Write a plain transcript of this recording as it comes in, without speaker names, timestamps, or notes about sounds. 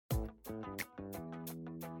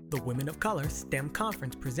The Women of Color STEM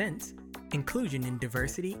Conference presents Inclusion in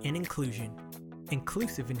Diversity and Inclusion,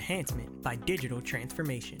 Inclusive Enhancement by Digital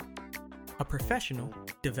Transformation, a professional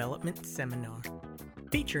development seminar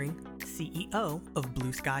featuring CEO of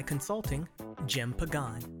Blue Sky Consulting, Jem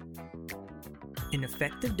Pagan. An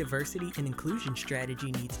effective diversity and inclusion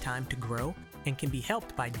strategy needs time to grow and can be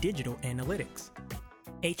helped by digital analytics.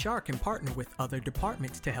 HR can partner with other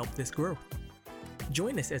departments to help this growth.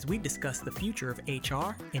 Join us as we discuss the future of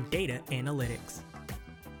HR and data analytics.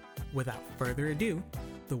 Without further ado,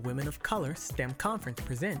 the Women of Color STEM Conference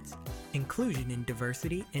presents Inclusion in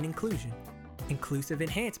Diversity and Inclusion, Inclusive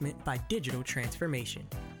Enhancement by Digital Transformation,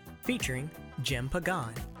 featuring Jem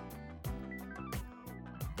Pagan.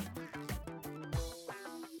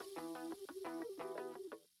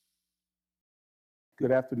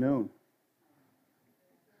 Good afternoon.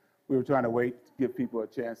 We were trying to wait to give people a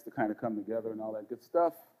chance to kind of come together and all that good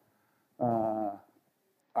stuff.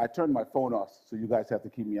 I turned my phone off, so you guys have to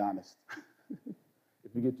keep me honest.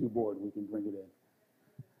 If you get too bored, we can bring it in.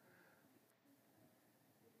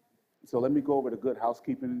 So let me go over the good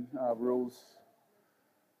housekeeping rules.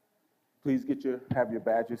 Please have your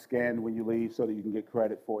badges scanned when you leave so that you can get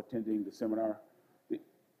credit for attending the seminar,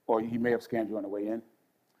 or he may have scanned you on the way in.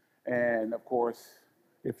 And of course,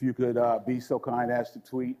 if you could be so kind as to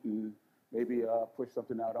tweet and maybe push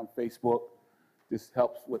something out on Facebook. This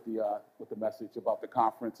helps with the message about the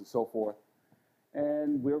conference and so forth.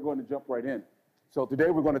 And we're going to jump right in. So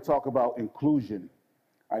today we're going to talk about inclusion.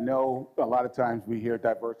 I know a lot of times we hear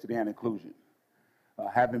diversity and inclusion.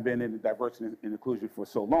 Having been in diversity and inclusion for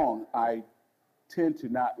so long, I tend to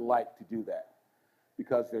not like to do that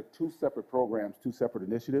because they're two separate programs, two separate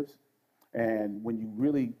initiatives. And when you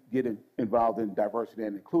really get involved in diversity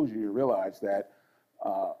and inclusion, you realize that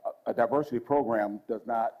a diversity program does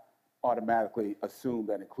not automatically assume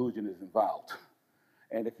that inclusion is involved.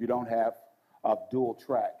 And if you don't have a dual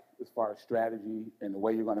track as far as strategy and the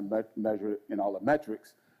way you're going to measure it in all the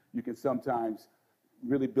metrics, you can sometimes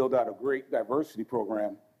really build out a great diversity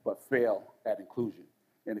program but fail at inclusion.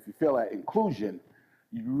 And if you fail at inclusion,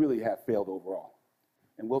 you really have failed overall.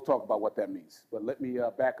 And we'll talk about what that means. But let me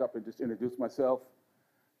back up and just introduce myself.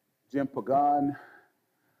 Jem Pagan.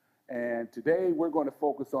 And today we're going to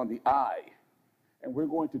focus on the I. And we're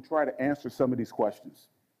going to try to answer some of these questions.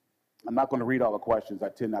 I'm not going to read all the questions. I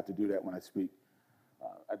tend not to do that when I speak.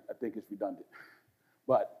 I think it's redundant.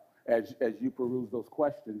 But as you peruse those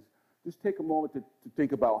questions, just take a moment to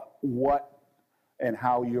think about what and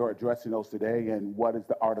how you're addressing those today and what is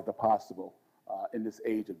the art of the possible in this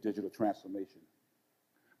age of digital transformation.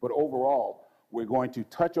 But overall, we're going to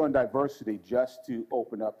touch on diversity just to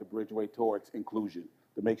open up the bridgeway towards inclusion,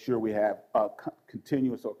 to make sure we have a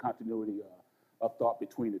continuous or continuity of thought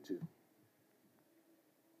between the two.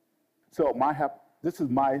 So this is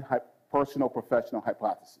my personal professional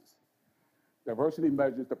hypothesis. Diversity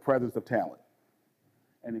measures the presence of talent,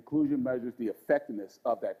 and inclusion measures the effectiveness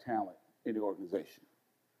of that talent in the organization.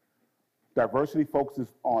 Diversity focuses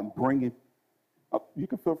on bringing, you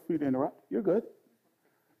can feel free to interrupt, you're good.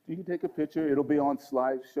 You can take a picture, it'll be on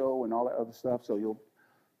slideshow and all that other stuff, so you'll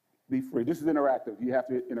be free. This is interactive, you have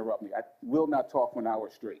to interrupt me. I will not talk for an hour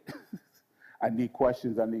straight. I need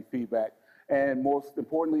questions, I need feedback, and most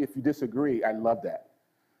importantly, if you disagree, I love that,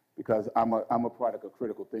 because I'm a product of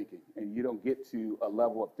critical thinking, and you don't get to a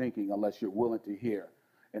level of thinking unless you're willing to hear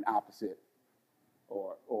an opposite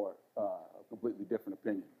or a completely different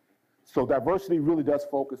opinion. So diversity really does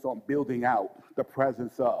focus on building out the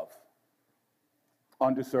presence of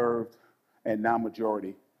underserved and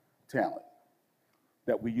non-majority talent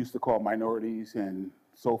that we used to call minorities and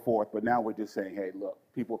so forth, but now we're just saying, hey, look,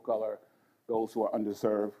 people of color, those who are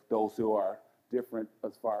underserved, those who are different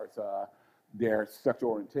as far as their sexual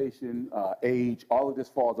orientation, age, all of this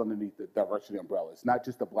falls underneath the diversity umbrella. It's not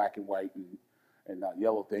just a black and white and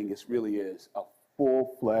yellow thing, it really is a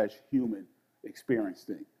full-fledged human experience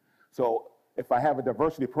thing. So if I have a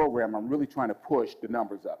diversity program, I'm really trying to push the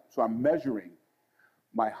numbers up. So I'm measuring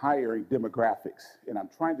my hiring demographics, and I'm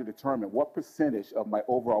trying to determine what percentage of my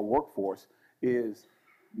overall workforce is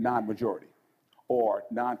non-majority or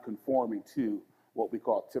non-conforming to what we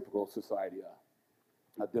call typical society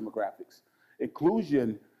demographics.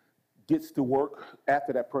 Inclusion gets to work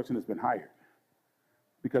after that person has been hired.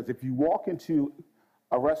 Because if you walk into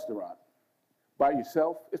a restaurant by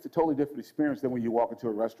yourself, it's a totally different experience than when you walk into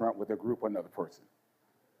a restaurant with a group or another person.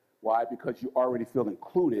 Why? Because you already feel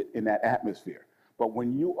included in that atmosphere. But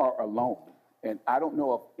when you are alone, and I don't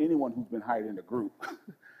know of anyone who's been hired in a group,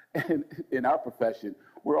 and in our profession,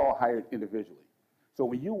 we're all hired individually. So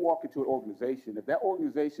when you walk into an organization, if that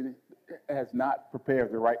organization has not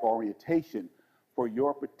prepared the right orientation for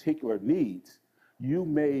your particular needs, you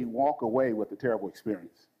may walk away with a terrible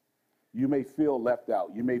experience. You may feel left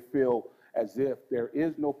out. You may feel as if there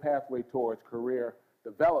is no pathway towards career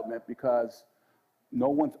development because no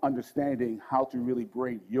one's understanding how to really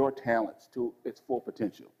bring your talents to its full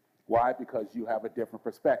potential. Why? Because you have a different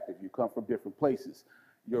perspective. You come from different places.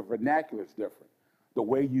 Your vernacular is different. The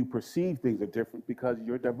way you perceive things are different because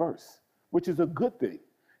you're diverse, which is a good thing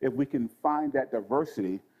if we can find that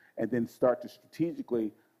diversity and then start to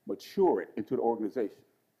strategically mature it into the organization.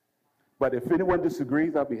 But if anyone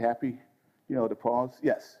disagrees, I'll be happy, to pause.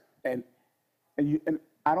 Yes, and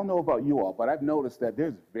I don't know about you all, but I've noticed that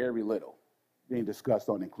there's very little being discussed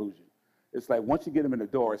on inclusion. It's like once you get them in the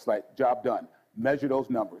door, it's like job done. Measure those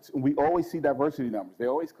numbers, and we always see diversity numbers. They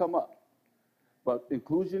always come up. But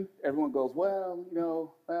inclusion, everyone goes, well,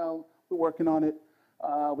 we're working on it.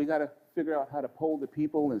 We got to figure out how to poll the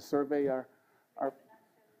people and survey our.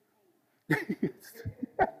 We can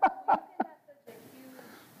have such a huge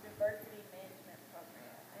diversity management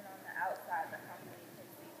program, and on the outside, the company can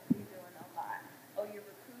see you're doing a lot. Oh, you're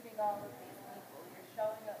recruiting all of these people. You're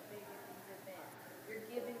showing up big at these events. You're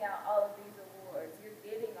giving out all of these awards. You're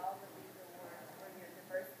getting all of these awards for your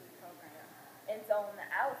diversity program. And so on the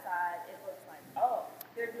outside, it looks like, oh,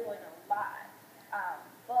 they're doing a lot.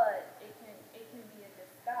 But it can be a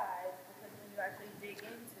disguise because when you actually dig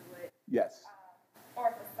into it, Yes. or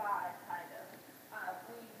a facade, kind of.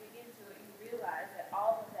 When you dig into it, you realize that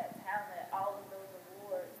all of that talent, all of those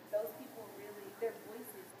awards, those people really, their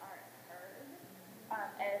voices aren't heard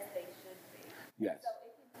as they should be. Yes. So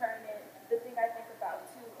it can turn in, the thing I think about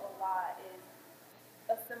too a lot is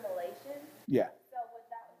assimilation. Yeah. So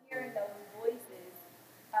without hearing those voices,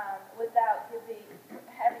 without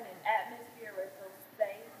having an atmosphere where it feels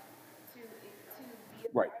safe to be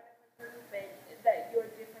a Right. part of a group and that your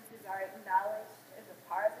differences are acknowledged as a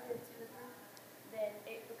positive to the group, then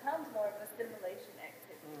it becomes more of a simulation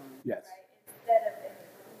activity. Yes. Right? Instead of an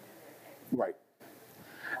inclusion activity. Right.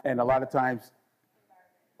 And a lot of times,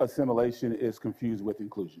 assimilation is confused with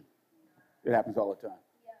inclusion. It happens all the time.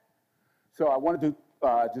 Yeah. So I wanted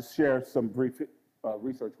to just share some brief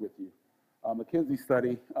research with you. A McKinsey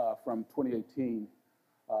study from 2018,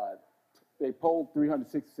 they polled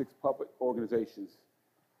 366 public organizations,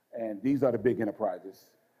 and these are the big enterprises.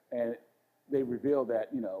 And they revealed that,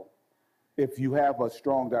 if you have a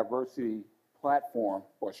strong diversity platform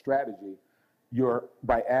or strategy, you're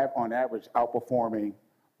on average outperforming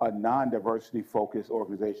a non-diversity focused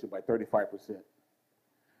organization by 35%.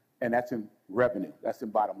 And that's in revenue, that's in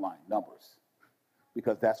bottom line numbers,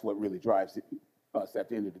 because that's what really drives us at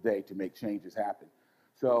the end of the day to make changes happen.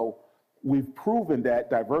 So we've proven that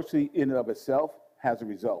diversity in and of itself has a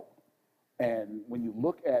result. And when you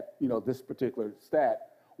look at this particular stat,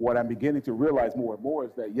 what I'm beginning to realize more and more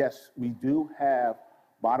is that yes, we do have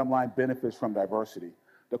bottom line benefits from diversity.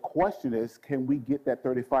 The question is, can we get that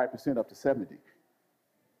 35% up to 70?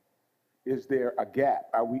 Is there a gap?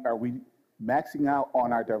 Are we maxing out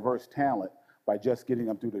on our diverse talent by just getting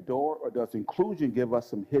them through the door, or does inclusion give us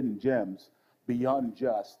some hidden gems beyond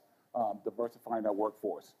just diversifying our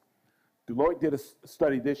workforce? Deloitte did a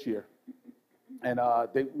study this year, and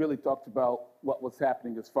they really talked about what was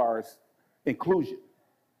happening as far as inclusion.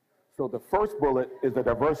 So the first bullet is the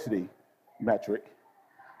diversity metric.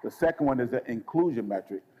 The second one is the inclusion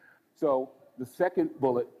metric. So the second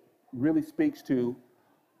bullet really speaks to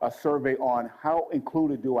a survey on how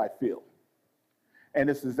included do I feel? And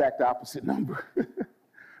it's the exact opposite number.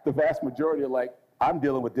 The vast majority are like, I'm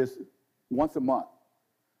dealing with this once a month.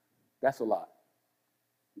 That's a lot.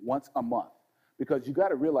 Once a month. Because you got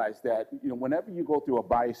to realize that whenever you go through a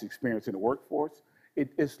biased experience in the workforce,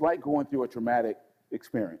 it's like going through a traumatic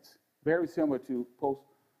experience. Very similar to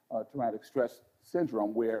post-traumatic stress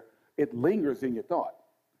syndrome, where it lingers in your thought.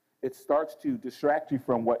 It starts to distract you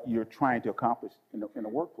from what you're trying to accomplish in the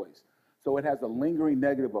workplace. So it has a lingering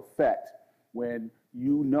negative effect when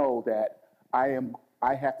you know that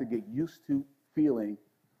I have to get used to feeling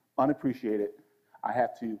unappreciated. I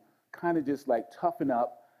have to kind of just like toughen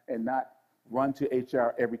up and not run to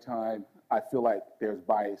HR every time I feel like there's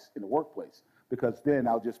bias in the workplace, because then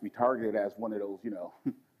I'll just be targeted as one of those,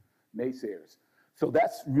 naysayers. So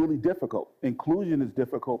that's really difficult. Inclusion is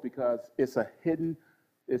difficult because it's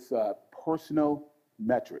a personal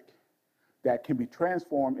metric that can be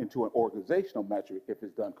transformed into an organizational metric if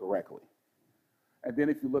it's done correctly. And then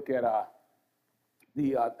if you look at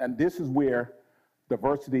and this is where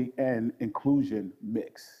diversity and inclusion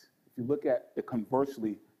mix. If you look at the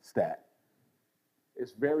conversely stat,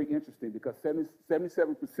 it's very interesting because 77%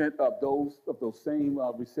 of those same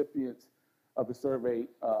recipients of the survey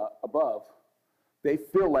above They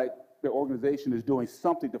feel like their organization is doing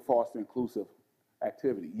something to foster inclusive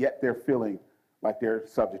activity, yet they're feeling like they're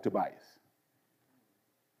subject to bias.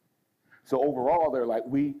 So overall, they're like,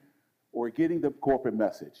 we're getting the corporate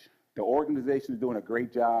message. The organization is doing a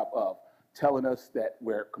great job of telling us that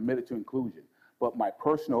we're committed to inclusion. But my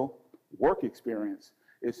personal work experience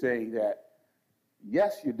is saying that,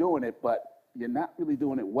 yes, you're doing it, but you're not really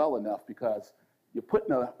doing it well enough because you're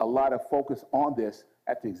putting a lot of focus on this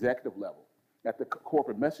at the executive level, at the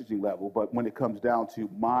corporate messaging level, but when it comes down to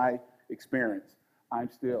my experience, I'm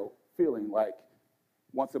still feeling like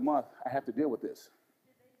once a month I have to deal with this.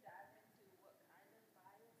 Did they dive into what kind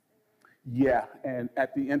of bias Yeah, and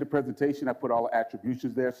at the end of the presentation, I put all the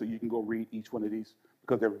attributions there so you can go read each one of these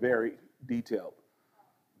because they're very detailed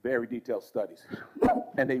studies.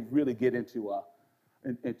 And they really get into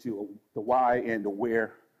the why and the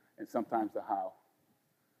where and sometimes the how.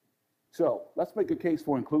 So let's make a case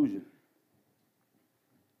for inclusion.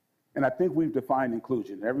 And I think we've defined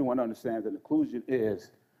inclusion. Everyone understands that inclusion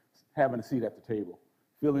is having a seat at the table,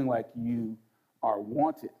 feeling like you are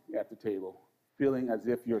wanted at the table, feeling as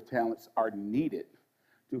if your talents are needed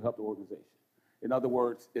to help the organization. In other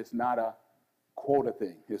words, it's not a quota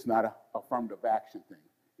thing. It's not an affirmative action thing.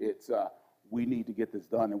 It's we need to get this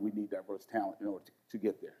done and we need diverse talent in order to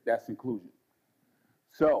get there. That's inclusion.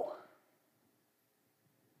 So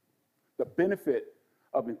the benefit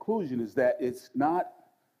of inclusion is that it's not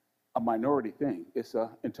a minority thing. It's an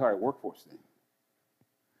entire workforce thing.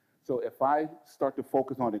 So if I start to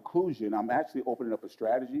focus on inclusion, I'm actually opening up a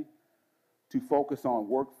strategy to focus on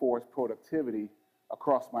workforce productivity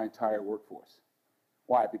across my entire workforce.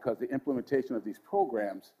 Why? Because the implementation of these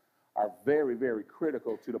programs are very, very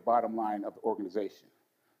critical to the bottom line of the organization.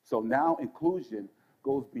 So now inclusion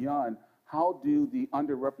goes beyond how do the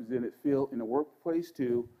underrepresented feel in the workplace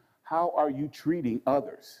to how are you treating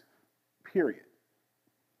others, period.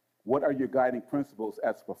 What are your guiding principles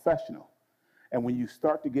as a professional? And when you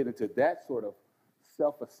start to get into that sort of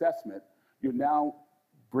self-assessment, you're now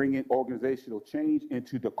bringing organizational change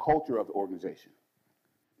into the culture of the organization.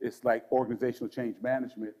 It's like organizational change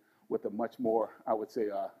management with a much more, I would say,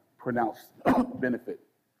 pronounced benefit.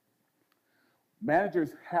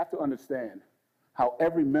 Managers have to understand how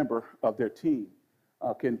every member of their team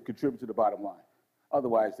can contribute to the bottom line.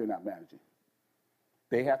 Otherwise, they're not managing.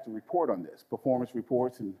 They have to report on this, performance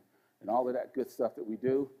reports and all of that good stuff that we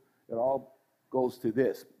do. It all goes to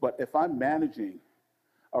this. But if I'm managing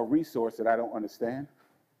a resource that I don't understand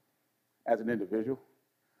as an individual,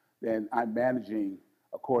 then I'm managing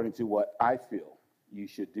according to what I feel you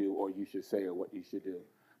should do or you should say or what you should do.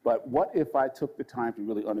 But what if I took the time to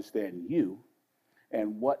really understand you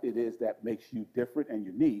and what it is that makes you different and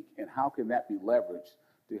unique, and how can that be leveraged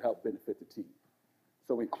to help benefit the team?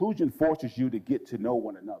 So inclusion forces you to get to know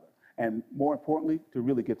one another, and more importantly, to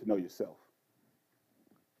really get to know yourself.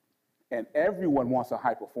 And everyone wants a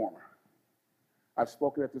high performer. I've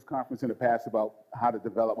spoken at this conference in the past about how to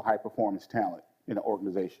develop high performance talent in an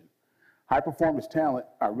organization. High performance talent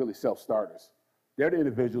are really self-starters. They're the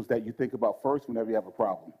individuals that you think about first whenever you have a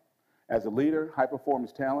problem. As a leader, high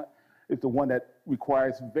performance talent is the one that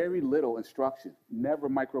requires very little instruction, never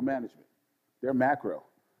micromanagement. They're macro.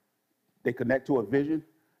 They connect to a vision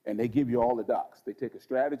and they give you all the docs. They take a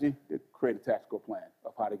strategy, they create a tactical plan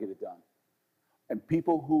of how to get it done. And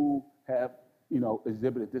people who have,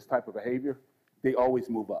 exhibited this type of behavior, they always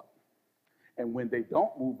move up. And when they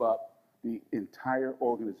don't move up, the entire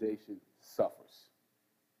organization suffers.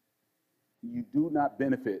 You do not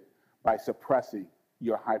benefit by suppressing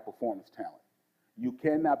your high performance talent. You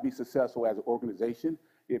cannot be successful as an organization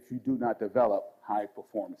if you do not develop high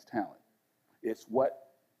performance talent. It's what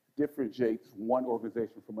differentiates one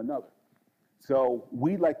organization from another. So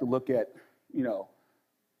we like to look at,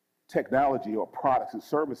 technology or products and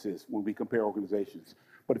services when we compare organizations.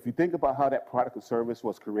 But if you think about how that product or service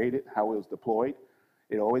was created, how it was deployed,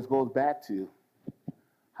 it always goes back to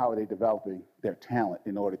how are they developing their talent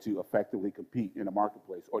in order to effectively compete in the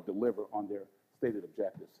marketplace or deliver on their stated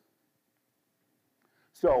objectives.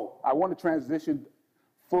 So I want to transition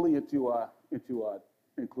fully into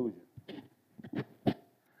inclusion.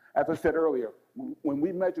 As I said earlier, when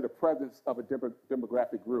we measure the presence of a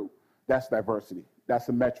demographic group, that's diversity. That's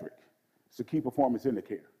a metric. It's a key performance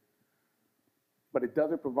indicator. But it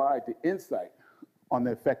doesn't provide the insight on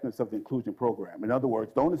the effectiveness of the inclusion program. In other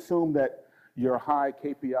words, don't assume that your high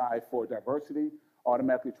KPI for diversity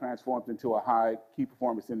automatically transforms into a high key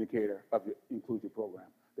performance indicator of your inclusion program.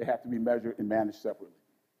 They have to be measured and managed separately.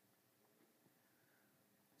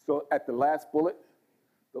 So at the last bullet,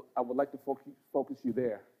 I would like to focus you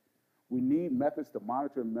there. We need methods to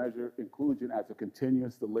monitor and measure inclusion as a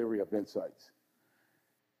continuous delivery of insights.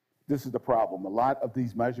 this is the problem. A lot of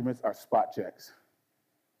these measurements are spot checks,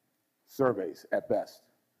 surveys at best.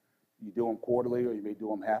 You do them quarterly, or you may do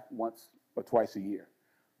them once or twice a year.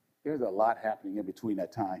 There's a lot happening in between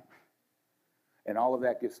that time. And all of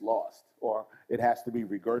that gets lost, or it has to be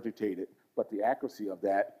regurgitated, but the accuracy of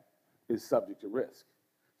that is subject to risk.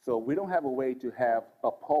 So we don't have a way to have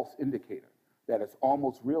a pulse indicator that is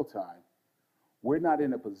almost real time. We're not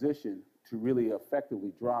in a position to really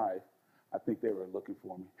effectively drive. I think they were looking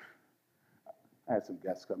for me. I had some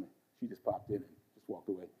guests coming. She just popped in and just walked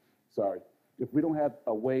away. Sorry. If we don't have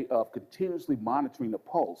a way of continuously monitoring the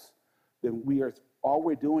pulse, then all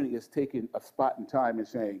we're doing is taking a spot in time and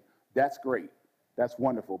saying, that's great, that's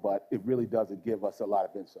wonderful, but it really doesn't give us a lot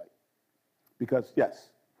of insight. Because, yes?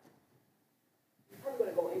 I'm going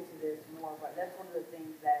to go into this more, but that's one of the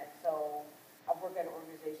things that, so I work at an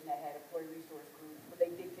organization that had employee resource groups, but they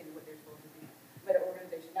dictated what they're supposed to be. But an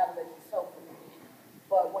organization, not that it's self-promoting.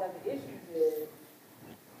 But one of the issues is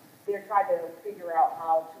they're trying to figure out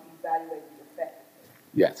how to evaluate the effectiveness.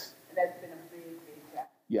 Yes. And that's been a big, big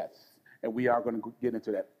challenge. Yes, and we are going to get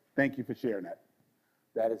into that. Thank you for sharing that.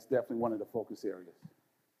 That is definitely one of the focus areas.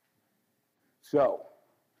 So,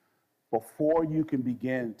 before you can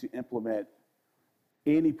begin to implement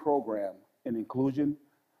any program in inclusion,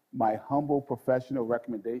 my humble professional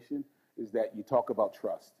recommendation is that you talk about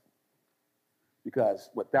trust.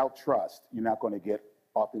 Because without trust, you're not going to get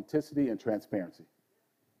authenticity and transparency.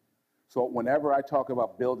 So whenever I talk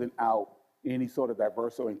about building out any sort of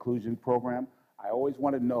diverse or inclusion program, I always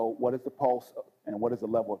want to know what is the pulse and what is the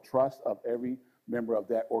level of trust of every member of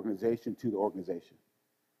that organization to the organization,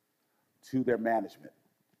 to their management,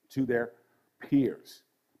 to their peers.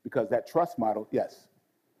 Because that trust model, yes.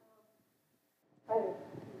 I would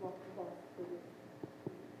want to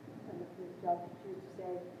this job to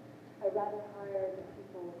say, I'd rather hire the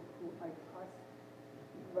people who I trust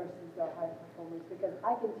versus the high performers, because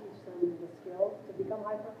I can teach them the skills to become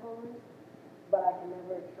high performers, but I can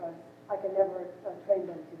never train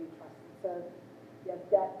them to be trusted. So yeah,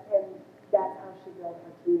 that's how she built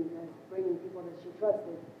her team, and bringing people that she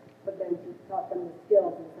trusted, but then she taught them the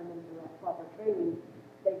skills and sent them to the proper training.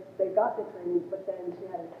 They got the training, but then she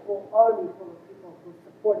had a full army full of people who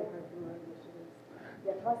supported her through her initiatives.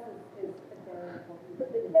 Yeah, trust is very important.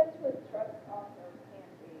 But the catch with trust also can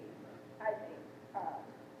be, I think,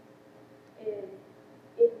 is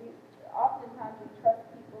if you, oftentimes we trust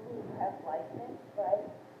people who have likeness, right,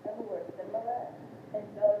 and who are similar, and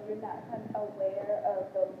so if you're not kind of aware of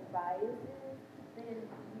those biases, then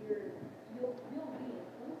you'll be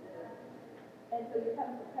inclusive, and so you're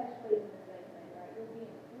kind of perpetuating the same thing, right? You'll be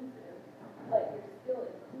inclusive, but you're still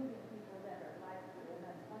including people that are like you, and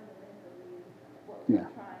that's fundamentally what we're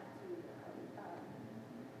trying to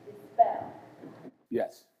dispel.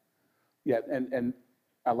 Yes. Yeah, and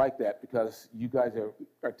I like that, because you guys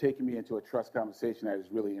are taking me into a trust conversation that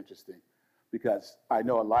is really interesting, because I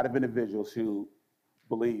know a lot of individuals who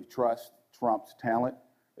believe trust trumps talent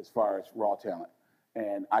as far as raw talent.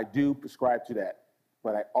 And I do prescribe to that,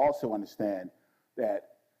 but I also understand that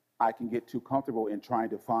I can get too comfortable in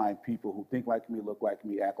trying to find people who think like me, look like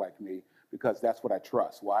me, act like me, because that's what I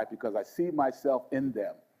trust. Why? Because I see myself in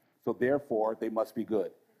them. So therefore, they must be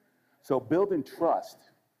good. So building trust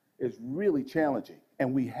is really challenging.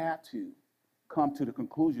 And we have to come to the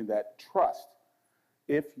conclusion that trust,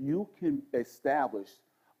 if you can establish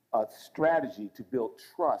a strategy to build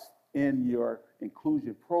trust in your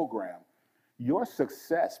inclusion program, your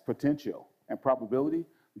success potential and probability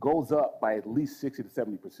goes up by at least 60 to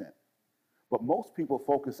 70%. But most people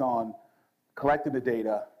focus on collecting the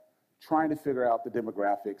data, trying to figure out the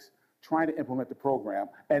demographics, trying to implement the program,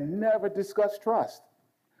 and never discuss trust.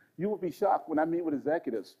 You would be shocked when I meet with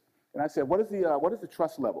executives, and I said, what is the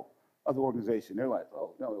trust level of the organization? They're like,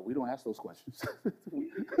 oh, no, we don't ask those questions.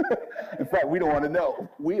 In fact, we don't want to know.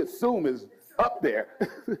 We assume it's up there.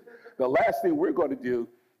 The last thing we're going to do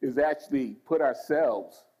is actually put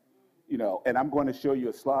ourselves, and I'm going to show you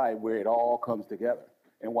a slide where it all comes together.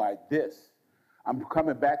 And why this? I'm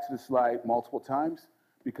coming back to the slide multiple times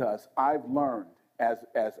because I've learned as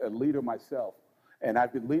a leader myself, and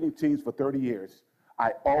I've been leading teams for 30 years,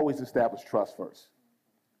 I always establish trust first.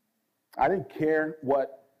 I didn't care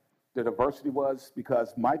what the diversity was,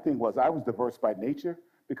 because my thing was I was diverse by nature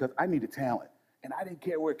because I needed talent, and I didn't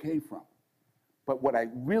care where it came from. But what I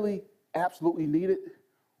really absolutely needed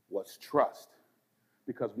was trust,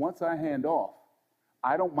 because once I hand off,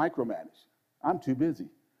 I don't micromanage. I'm too busy.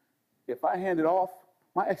 If I hand it off,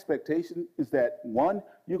 my expectation is that, one,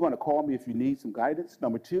 you're going to call me if you need some guidance.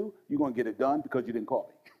 Number two, you're going to get it done because you didn't call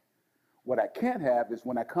me. What I can't have is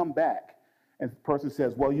when I come back and the person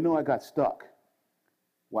says, well, I got stuck.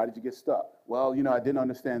 Why did you get stuck? Well, I didn't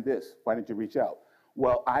understand this. Why didn't you reach out?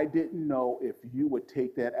 Well, I didn't know if you would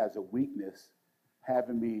take that as a weakness,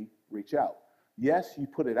 having me reach out. Yes, you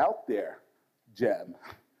put it out there, Jem,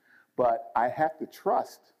 but I have to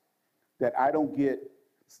trust that I don't get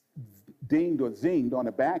dinged or zinged on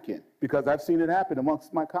the back end, because I've seen it happen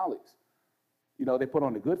amongst my colleagues. They put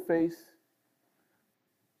on a good face.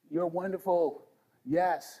 You're wonderful.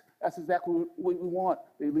 Yes, that's exactly what we want.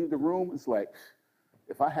 They leave the room. It's like,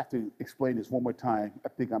 if I have to explain this one more time, I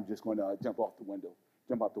think I'm just going to jump out the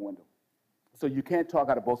window. So you can't talk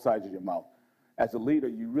out of both sides of your mouth. As a leader,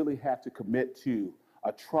 you really have to commit to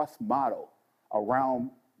a trust model around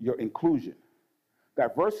your inclusion.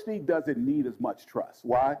 Diversity doesn't need as much trust.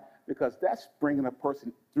 Why? Because that's bringing a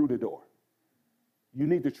person through the door. You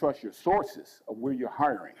need to trust your sources of where you're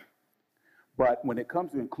hiring. But when it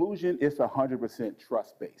comes to inclusion, it's 100%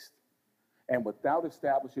 trust-based. And without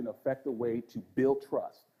establishing an effective way to build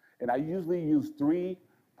trust, and I usually use 3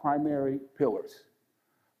 primary pillars.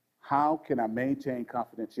 How can I maintain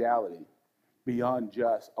confidentiality beyond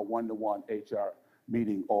just a one-to-one HR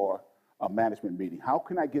meeting or a management meeting? How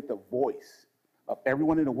can I get the voice of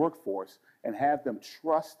everyone in the workforce and have them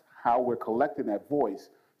trust how we're collecting that voice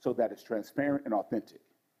so that it's transparent and authentic?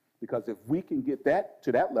 Because if we can get that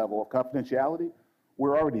to that level of confidentiality,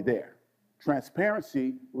 we're already there.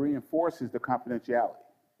 Transparency reinforces the confidentiality.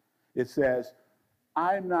 It says,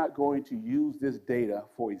 I'm not going to use this data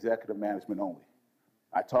for executive management only.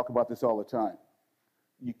 I talk about this all the time.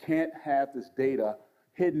 You can't have this data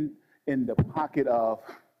hidden in the pocket of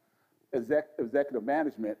executive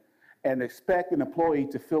management and expect an employee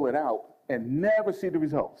to fill it out and never see the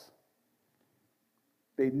results.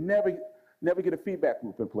 They never get a feedback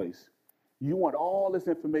loop in place. You want all this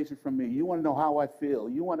information from me. You want to know how I feel.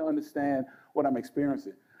 You want to understand what I'm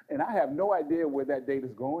experiencing. And I have no idea where that data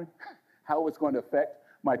is going, how it's going to affect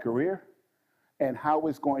my career, and how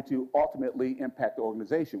it's going to ultimately impact the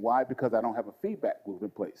organization. Why? Because I don't have a feedback loop in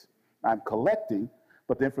place. I'm collecting,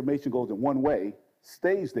 but the information goes in one way,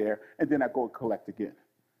 stays there, and then I go and collect again.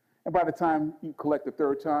 And by the time you collect the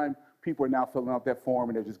 3rd time, people are now filling out that form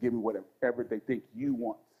and they're just giving whatever they think you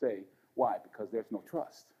want to say. Why? Because there's no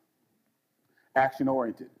trust.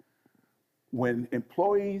 Action-oriented. When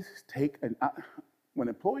employees take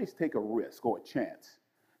a risk or a chance,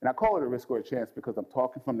 and I call it a risk or a chance because I'm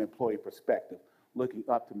talking from the employee perspective, looking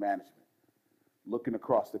up to management, looking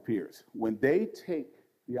across the peers. When they take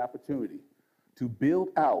the opportunity to build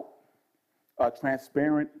out a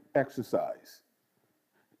transparent exercise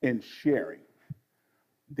in sharing,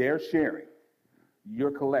 they're sharing,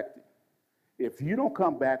 you're collecting. If you don't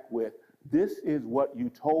come back with, this is what you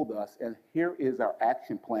told us, and here is our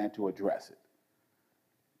action plan to address it,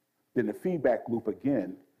 then the feedback loop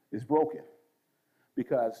again is broken.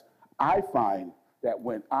 Because I find that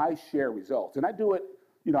when I share results, and I do it,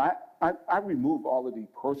 I remove all of the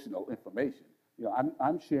personal information.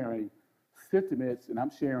 I'm sharing sentiments and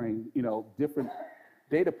I'm sharing, different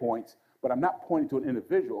data points, but I'm not pointing to an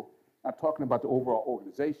individual. I'm talking about the overall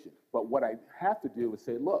organization. But what I have to do is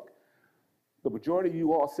say, look, the majority of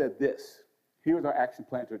you all said this. Here's our action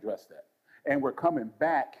plan to address that. And we're coming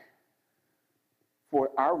back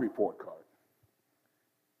for our report card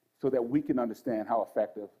so that we can understand how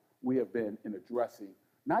effective we have been in addressing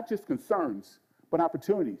not just concerns, but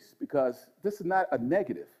opportunities, because this is not a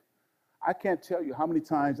negative. I can't tell you how many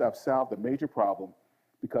times I've solved a major problem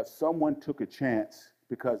because someone took a chance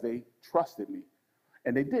because they trusted me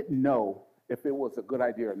and they didn't know if it was a good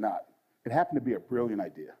idea or not. It happened to be a brilliant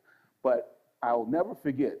idea. But I'll never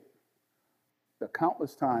forget the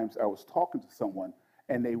countless times I was talking to someone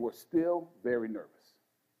and they were still very nervous.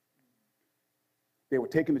 They were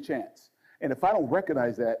taking a chance. And if I don't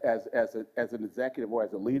recognize that as an executive or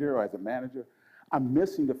as a leader or as a manager, I'm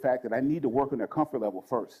missing the fact that I need to work on their comfort level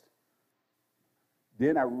first.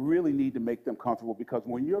 Then I really need to make them comfortable, because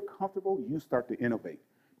when you're comfortable, you start to innovate.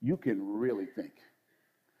 You can really think.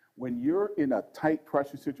 When you're in a tight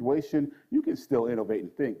pressure situation, you can still innovate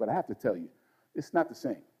and think, but I have to tell you, it's not the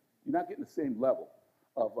same. You're not getting the same level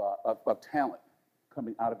of talent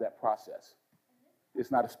coming out of that process. It's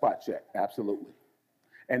not a spot check, absolutely.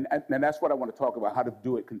 And that's what I want to talk about, how to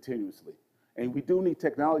do it continuously. And we do need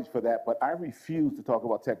technology for that, but I refuse to talk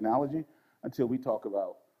about technology until we talk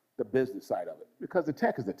about the business side of it, because the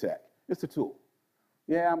tech is the tech. It's a tool.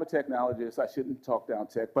 Yeah, I'm a technologist. I shouldn't talk down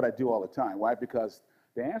tech, but I do all the time. Why? Because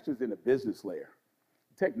the answer is in the business layer.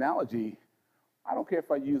 Technology, I don't care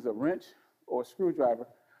if I use a wrench or a screwdriver.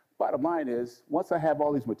 Bottom line is, once I have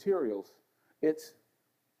all these materials, it's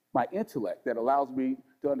my intellect that allows me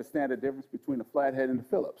to understand the difference between a flathead and a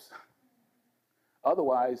Phillips.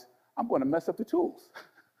 Otherwise, I'm going to mess up the tools.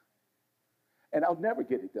 and I'll never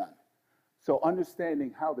get it done. So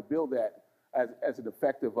understanding how to build that as an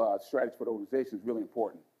effective strategy for the organization is really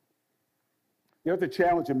important. There's a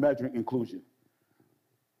challenge in measuring inclusion.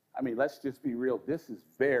 I mean, let's just be real. This is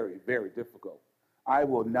very, very difficult. I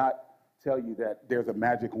will not tell you that there's a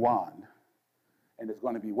magic wand and it's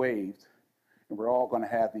going to be waved and we're all going to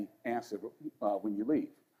have the answer when you leave.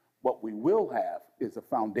 What we will have is a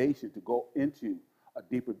foundation to go into a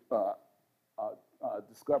deeper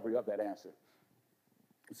discovery of that answer.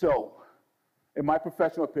 So, in my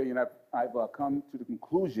professional opinion, I've come to the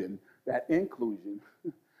conclusion that inclusion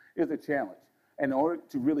is a challenge. And in order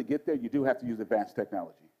to really get there, you do have to use advanced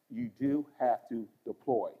technology. You do have to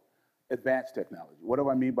deploy advanced technology. What do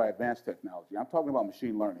I mean by advanced technology? I'm talking about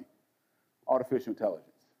machine learning, artificial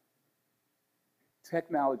intelligence,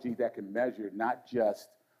 technology that can measure not just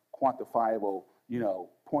quantifiable,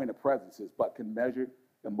 point of presences, but can measure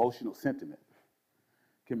emotional sentiment,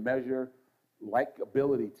 can measure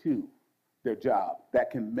likability to their job, that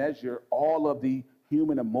can measure all of the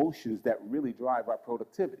human emotions that really drive our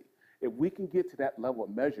productivity. If we can get to that level of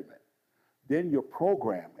measurement, then your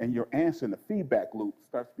program and your answer and the feedback loop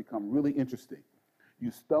starts to become really interesting. You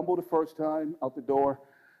stumble the first time out the door,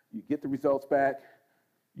 you get the results back,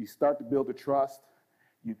 you start to build the trust,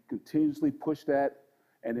 you continuously push that,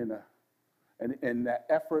 and in that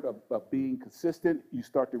effort of being consistent, you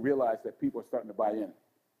start to realize that people are starting to buy in.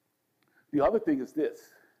 The other thing is this,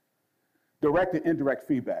 direct and indirect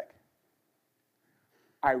feedback.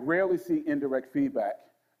 I rarely see indirect feedback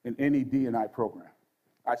in any D&I program.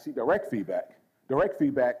 I see direct feedback. Direct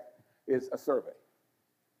feedback is a survey,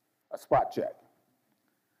 a spot check.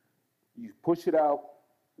 You push it out,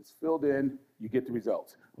 it's filled in, you get the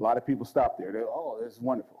results. A lot of people stop there. They're, oh, this is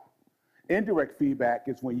wonderful. Indirect feedback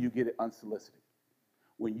is when you get it unsolicited.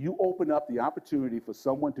 When you open up the opportunity for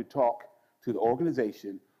someone to talk to the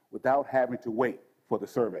organization without having to wait for the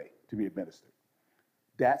survey to be administered.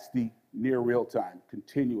 That's the near real-time,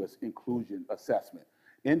 continuous inclusion assessment.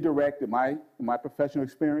 Indirect, in my professional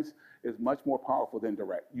experience, is much more powerful than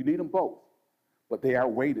direct. You need them both, but they are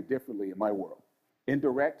weighted differently in my world.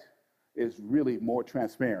 Indirect is really more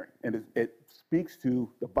transparent, and it speaks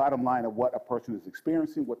to the bottom line of what a person is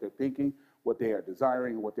experiencing, what they're thinking, what they are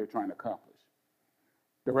desiring, and what they're trying to accomplish.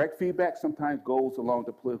 Direct feedback sometimes goes along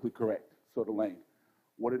the politically correct sort of lane.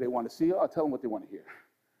 What do they want to see? I'll tell them what they want to hear.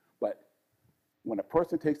 But when a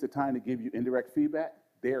person takes the time to give you indirect feedback,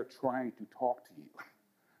 they're trying to talk to you.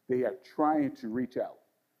 They are trying to reach out,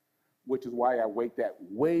 which is why I weight that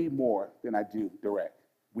way more than I do direct.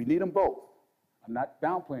 We need them both. I'm not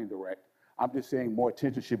downplaying direct. I'm just saying more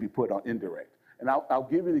attention should be put on indirect. And I'll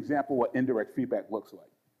give you an example of what indirect feedback looks like.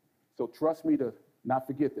 So trust me to not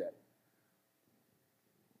forget that.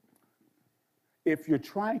 If you're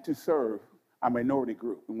trying to serve a minority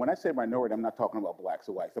group, and when I say minority, I'm not talking about blacks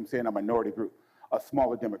or whites. I'm saying a minority group, a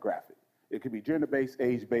smaller demographic. It could be gender-based,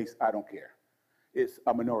 age-based, I don't care. It's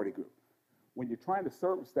a minority group. When you're trying to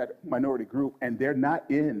service that minority group and they're not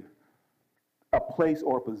in a place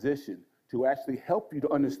or a position to actually help you to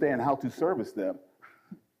understand how to service them,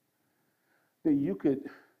 then you could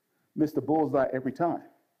miss the bullseye every time.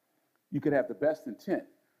 You could have the best intent.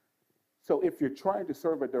 So if you're trying to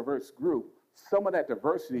serve a diverse group, some of that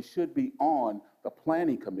diversity should be on the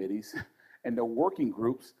planning committees and the working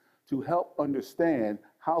groups to help understand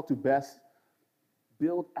how to best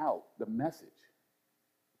build out the message.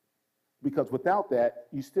 Because without that,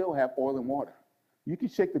 you still have oil and water. You can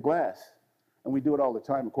shake the glass, and we do it all the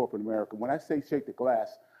time in corporate America. When I say shake the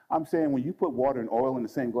glass, I'm saying when you put water and oil in the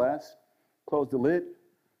same glass, close the lid,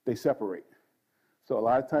 they separate. So a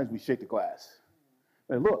lot of times we shake the glass.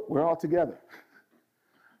 And look, we're all together.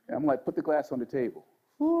 And I'm like, put the glass on the table.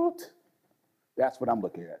 That's what I'm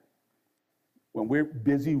looking at. When we're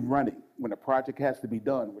busy running, when a project has to be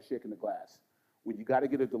done, we're shaking the glass. When you got to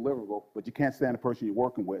get a deliverable, but you can't stand the person you're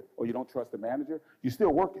working with, or you don't trust the manager, you're still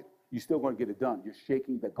working. You're still going to get it done. You're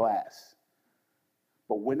shaking the glass.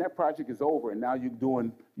 But when that project is over and now you're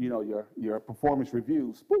doing, your performance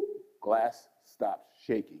reviews, boop, glass stops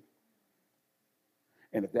shaking.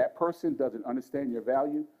 And if that person doesn't understand your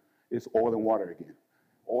value, it's oil and water again.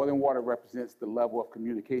 Oil and water represents the level of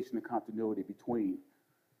communication and continuity between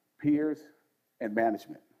peers and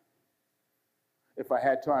management. If I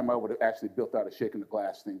had time, I would have actually built out a shaking the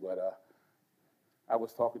glass thing, but I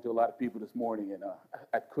was talking to a lot of people this morning and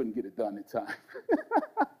I couldn't get it done in time.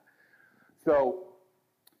 So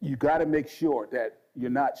you got to make sure that you're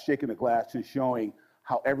not shaking the glass, just showing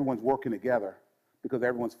how everyone's working together because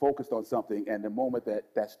everyone's focused on something, and the moment that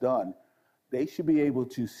that's done, they should be able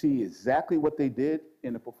to see exactly what they did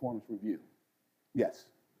in the performance review. Yes?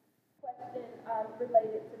 Question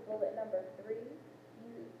related to bullet number 3.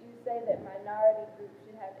 say that minority groups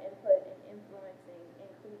should have input in influencing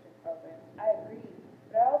inclusion programs. I agree,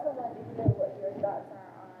 but I also wanted to hear what your thoughts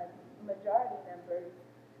are on majority members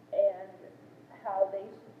and how they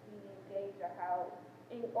should be engaged or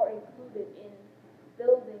or included in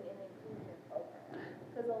building an inclusion program.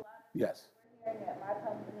 Because a lot of Yes. we're hearing at my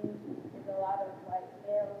company is a lot of like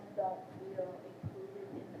males don't feel included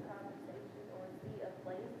in the conversation or see a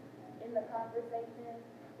place in the conversation.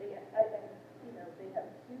 They they have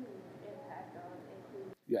a huge impact on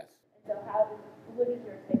inclusion. Yes. And so what is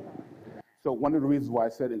your take on it? So one of the reasons why I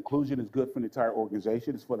said inclusion is good for the entire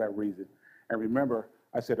organization is for that reason. And remember,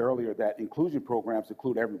 I said earlier that inclusion programs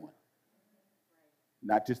include everyone,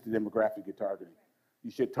 not just the demographic you're targeting. You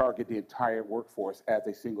should target the entire workforce as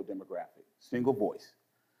a single demographic, single voice.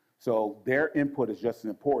 So their input is just as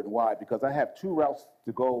important. Why? Because I have two routes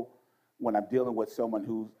to go when I'm dealing with someone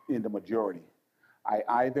who's in the majority. I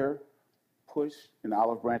either push an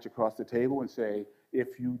olive branch across the table and say,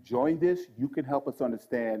 if you join this, you can help us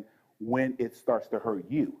understand when it starts to hurt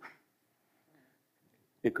you.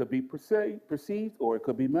 It could be perceived or it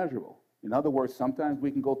could be measurable. In other words, sometimes we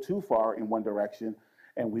can go too far in one direction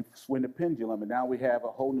and we swing the pendulum and now we have a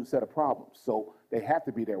whole new set of problems. So they have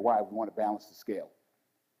to be there. Why? We want to balance the scale.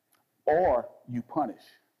 Or you punish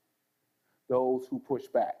those who push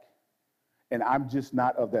back. And I'm just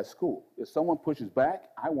not of that school. If someone pushes back,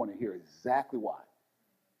 I want to hear exactly why.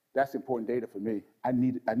 That's important data for me. I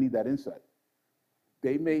need that insight.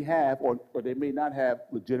 They may have or they may not have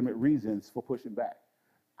legitimate reasons for pushing back.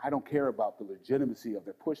 I don't care about the legitimacy of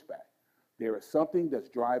their pushback. There is something that's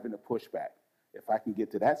driving the pushback. If I can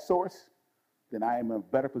get to that source, then I am in a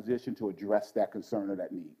better position to address that concern or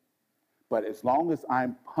that need. But as long as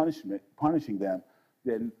I'm punishing them,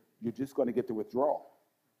 then you're just going to get the withdrawal,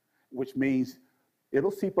 which means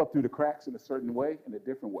it'll seep up through the cracks in a certain way, in a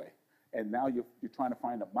different way. And now you're trying to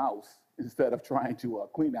find a mouse instead of trying to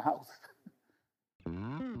clean the house.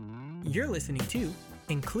 You're listening to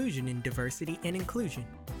Inclusion in Diversity and Inclusion,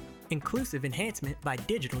 Inclusive Enhancement by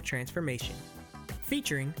Digital Transformation,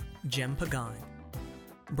 featuring Jem Pagan.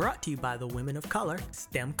 Brought to you by the Women of Color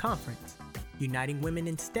STEM Conference, uniting women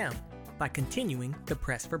in STEM by continuing the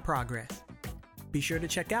press for progress. Be sure to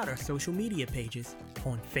check out our social media pages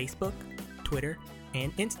on Facebook, Twitter,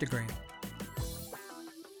 and Instagram.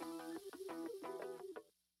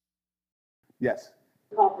 Yes.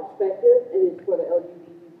 Called Perspective, and it's for the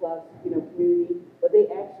LGBT plus, community. But they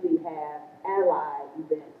actually have ally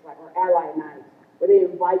events, or ally nights, where they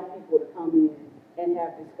invite people to come in and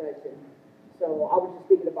have discussion. So I was just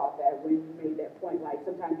thinking about that when you made that point. Like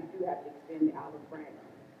sometimes you do have to extend the olive branch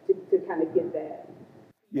to kind of get that.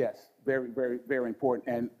 Yes, very, very, very important.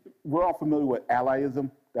 And we're all familiar with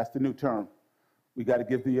allyism. That's the new term. We got to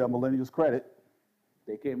give the millennials credit.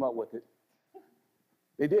 They came up with it.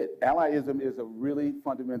 They did. Allyism is a really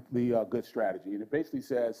fundamentally good strategy. And it basically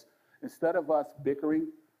says, instead of us bickering,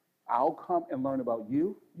 I'll come and learn about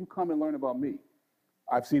you, you come and learn about me.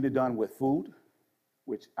 I've seen it done with food,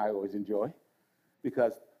 which I always enjoy,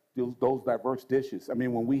 because those diverse dishes. I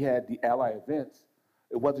mean, when we had the ally events,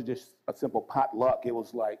 it wasn't just a simple potluck. It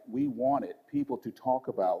was like we wanted people to talk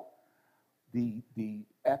about the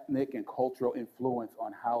ethnic and cultural influence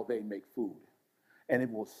on how they make food. And it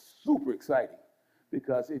was super exciting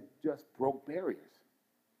because it just broke barriers.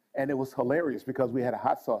 And it was hilarious because we had a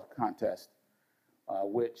hot sauce contest,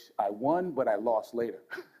 which I won, but I lost later.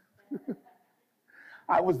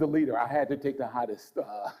 I was the leader. I had to take the hottest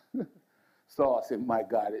sauce, and my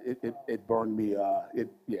God, it burned me.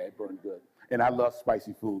 It burned good. And I love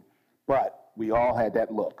spicy food, but we all had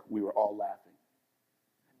that look. We were all laughing.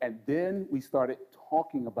 And then we started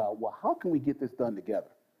talking about, well, how can we get this done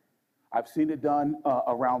together? I've seen it done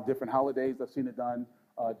around different holidays. I've seen it done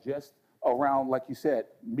just around, like you said,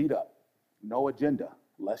 meetup, no agenda.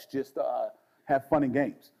 Let's just have fun and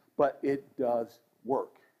games. But it does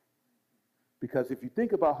work. Because if you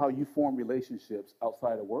think about how you form relationships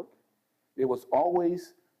outside of work, it was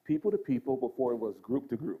always people to people before it was group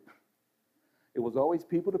to group. It was always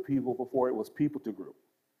people to people before it was people to group.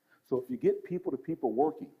 So if you get people to people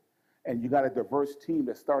working and you got a diverse team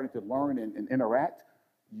that's starting to learn and interact,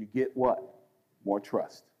 you get what? More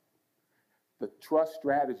trust. The trust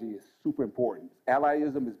strategy is super important.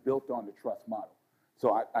 Allyism is built on the trust model.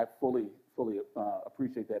 So I fully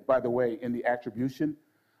appreciate that. By the way, in the attribution,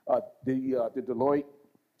 the Deloitte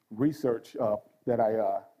research that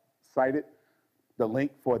I cited, the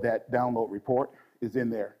link for that download report is in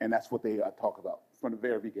there, and that's what they talk about from the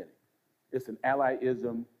very beginning. It's an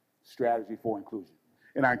allyism strategy for inclusion.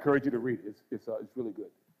 And I encourage you to read it. It's really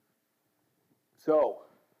good. So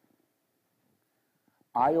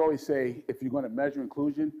I always say if you're going to measure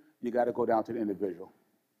inclusion, you got to go down to the individual.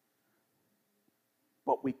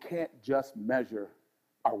 But we can't just measure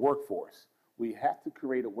our workforce. We have to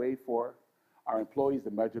create a way for our employees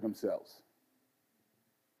to measure themselves.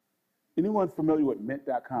 Anyone familiar with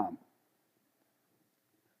Mint.com?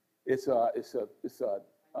 It's a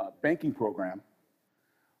banking program.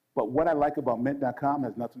 But what I like about Mint.com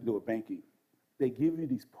has nothing to do with banking. They give you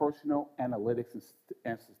these personal analytics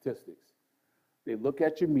and statistics. They look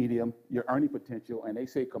at your medium, your earning potential, and they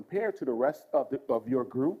say, compared to the rest of your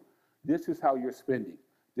group, this is how you're spending.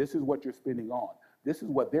 This is what you're spending on. This is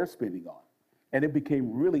what they're spending on. And it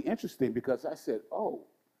became really interesting because I said, oh,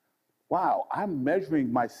 wow, I'm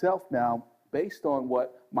measuring myself now based on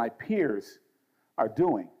what my peers are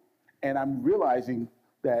doing. And I'm realizing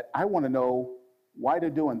that I want to know why they're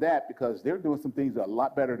doing that, because they're doing some things a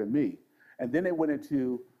lot better than me. And then they went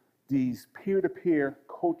into these peer-to-peer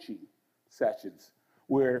coaching sessions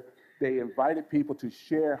where they invited people to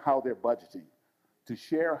share how they're budgeting, to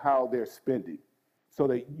share how they're spending, so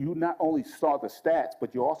that you not only saw the stats,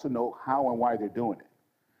 but you also know how and why they're doing it.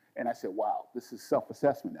 And I said, wow, this is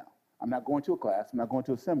self-assessment now. I'm not going to a class, I'm not going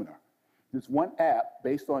to a seminar. This one app,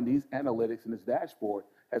 based on these analytics and this dashboard,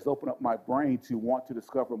 has opened up my brain to want to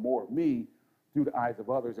discover more of me through the eyes of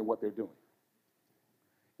others and what they're doing.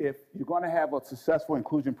 If you're going to have a successful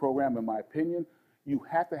inclusion program, in my opinion, you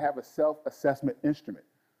have to have a self-assessment instrument.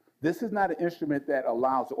 This is not an instrument that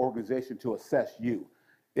allows the organization to assess you.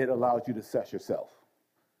 It allows you to assess yourself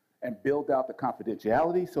and build out the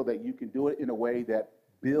confidentiality so that you can do it in a way that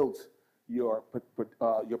builds your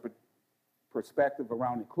perspective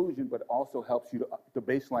around inclusion, but also helps you to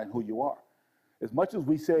baseline who you are. As much as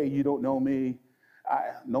we say you don't know me,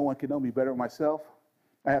 no one can know me better than myself,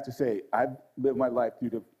 I have to say I've lived my life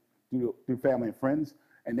through family and friends,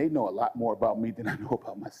 and they know a lot more about me than I know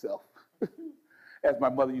about myself. As my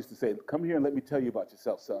mother used to say, come here and let me tell you about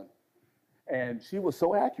yourself, son. And she was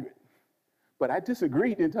so accurate. But I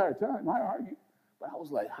disagreed the entire time. I argued. But I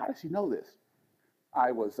was like, how does she know this?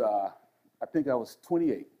 I think I was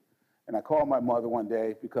 28. And I called my mother one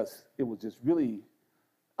day because it was just really,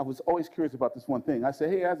 I was always curious about this one thing. I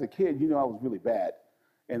said, hey, as a kid, I was really bad.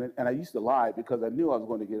 And I used to lie because I knew I was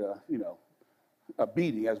going to get a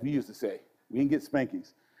beating, as we used to say. We didn't get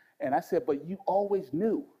spankings. And I said, but you always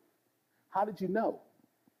knew. How did you know?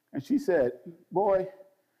 And she said, boy,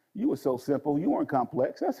 you were so simple. You weren't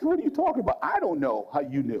complex. I said, what are you talking about? I don't know how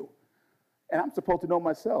you knew. And I'm supposed to know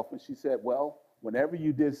myself. And she said, well, whenever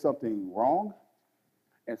you did something wrong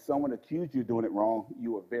and someone accused you of doing it wrong,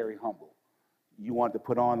 you were very humble. You wanted to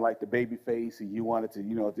put on like the baby face, and you wanted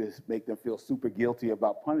to, just make them feel super guilty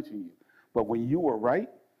about punishing you. But when you were right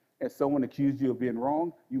and someone accused you of being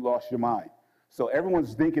wrong, you lost your mind. So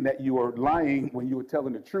everyone's thinking that you were lying when you were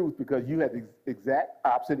telling the truth because you had the exact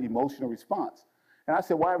opposite emotional response. And I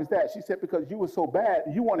said, why was that? She said, because you were so bad,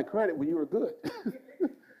 you wanted credit when you were good.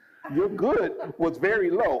 Your good was very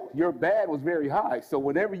low. Your bad was very high. So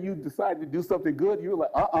whenever you decided to do something good, you were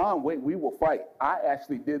like, wait, we will fight. I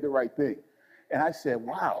actually did the right thing. And I said,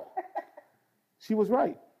 wow, she was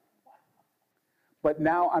right. But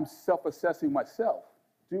now I'm self-assessing myself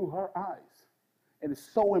through her eyes. And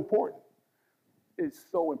it's so important. It's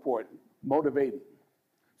so important, motivating.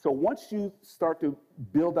 So once you start to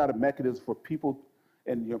build out a mechanism for people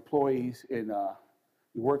and your employees in your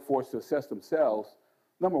workforce to assess themselves,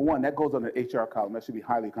 number one, that goes on the HR column. That should be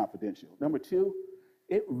highly confidential. Number two,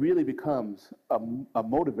 it really becomes a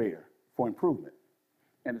motivator for improvement.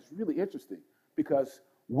 And it's really interesting because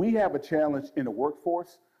we have a challenge in the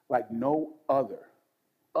workforce like no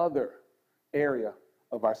other area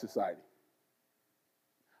of our society.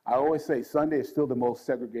 I always say Sunday is still the most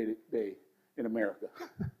segregated day in America.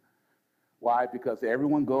 Why? Because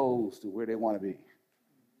everyone goes to where they want to be.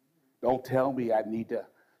 Don't tell me I need to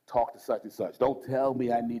talk to such and such. Don't tell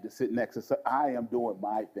me I need to sit next to such. I am doing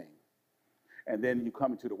my thing. And then you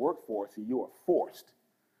come into the workforce and you are forced,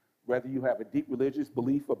 whether you have a deep religious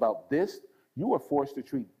belief about this, you are forced to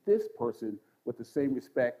treat this person with the same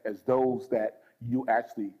respect as those that you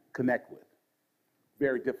actually connect with.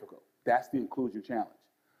 Very difficult. That's the inclusion challenge.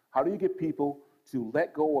 How do you get people to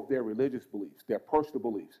let go of their religious beliefs, their personal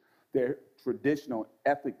beliefs, their traditional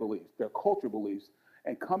ethnic beliefs, their cultural beliefs,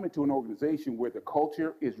 and come into an organization where the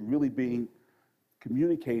culture is really being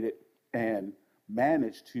communicated and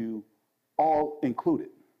managed to all include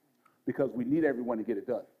it? Because we need everyone to get it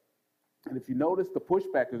done. And if you notice, the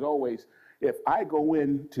pushback is always, if I go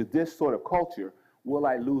into this sort of culture, will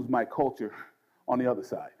I lose my culture on the other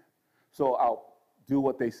side? So I'll do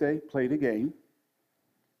what they say, play the game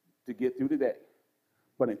to get through the day.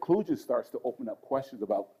 But inclusion starts to open up questions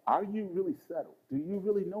about, are you really settled? Do you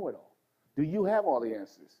really know it all? Do you have all the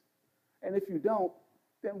answers? And if you don't,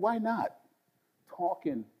 then why not? Talk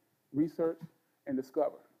and research and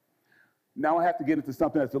discover. Now I have to get into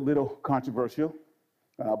something that's a little controversial,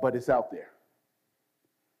 but it's out there.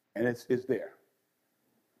 And it's there.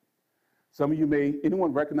 Some of you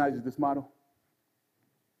anyone recognizes this model?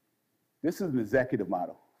 This is an executive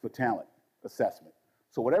model for talent assessment.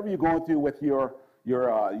 So whatever you're going through with your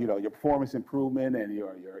performance improvement and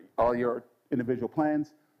all your individual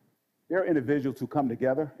plans, there are individuals who come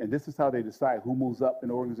together, and this is how they decide who moves up in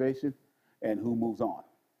the organization and who moves on.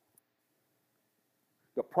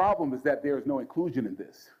 The problem is that there is no inclusion in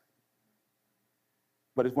this,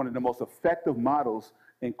 but it's one of the most effective models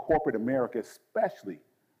in corporate America, especially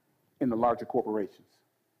in the larger corporations.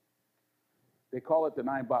 They call it the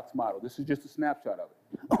 9-box model. This is just a snapshot of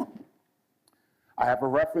it. I have a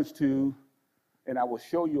reference to, and I will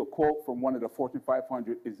show you a quote from one of the Fortune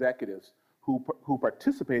 500 executives who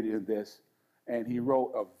participated in this, and he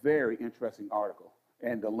wrote a very interesting article.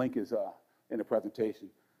 And the link is in the presentation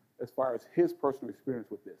as far as his personal experience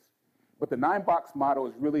with this. But the 9-box model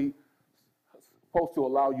is really supposed to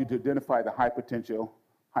allow you to identify the high potential,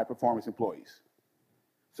 high performance employees.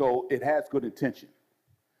 So it has good intention.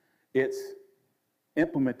 Its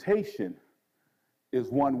implementation is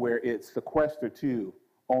one where it's sequestered to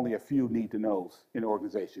only a few need to knows in the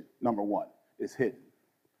organization. Number one, it's hidden.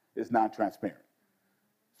 It's non-transparent.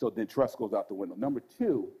 So then trust goes out the window. Number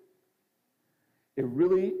two, it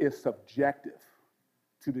really is subjective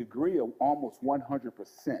to the degree of almost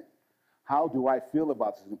 100%. How do I feel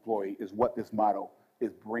about this employee is what this model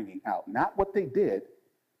is bringing out. Not what they did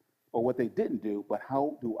or what they didn't do, but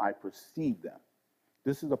how do I perceive them?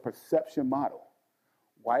 This is a perception model.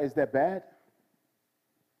 Why is that bad?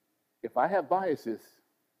 If I have biases,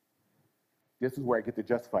 this is where I get to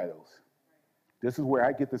justify those. This is where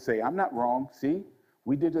I get to say, I'm not wrong. See,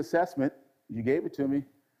 we did the assessment. You gave it to me.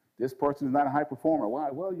 This person is not a high performer. Why?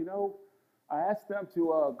 Well, I asked them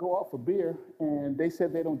to go out for beer, and they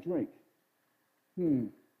said they don't drink.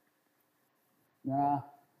 Nah.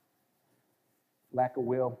 Lack of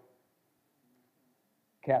will.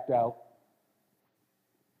 Capped out.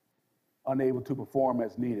 Unable to perform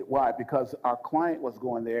as needed. Why? Because our client was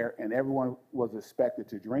going there, and everyone was expected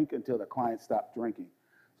to drink until the client stopped drinking.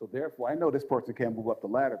 So therefore, I know this person can't move up the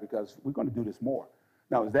ladder because we're going to do this more.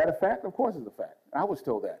 Now, is that a fact? Of course it's a fact. I was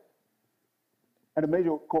told that. At a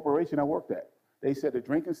major corporation I worked at, they said the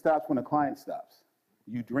drinking stops when the client stops.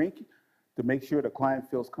 You drink to make sure the client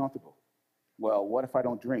feels comfortable. Well, what if I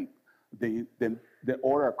don't drink? Then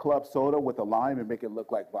order a club soda with a lime and make it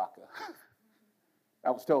look like vodka.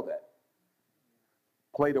 I was told that.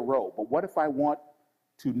 Play the role. But what if I want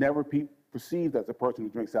to never be perceived as a person who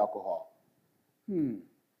drinks alcohol?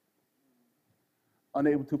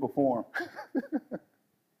 Unable to perform.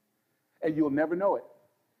 And you'll never know it.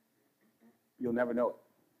 You'll never know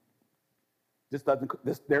it.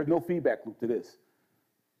 There's no feedback loop to this.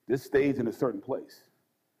 This stays in a certain place.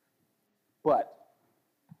 But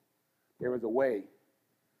there is a way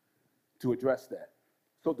to address that.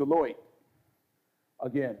 So Deloitte,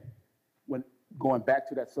 again, when going back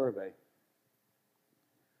to that survey,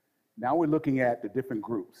 now we're looking at the different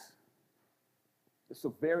groups. It's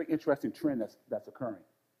a very interesting trend that's occurring.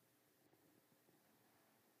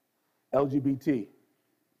 LGBT,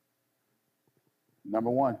 number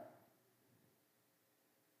one.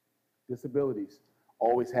 Disabilities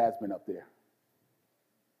always has been up there.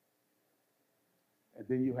 And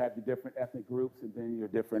then you have your different ethnic groups and then your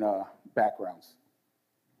different backgrounds.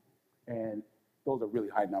 And those are really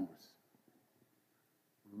high numbers.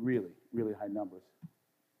 Really, really high numbers.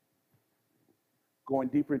 Going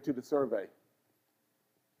deeper into the survey,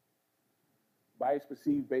 bias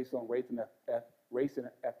perceived based on race and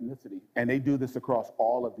ethnicity. And they do this across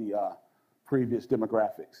all of the previous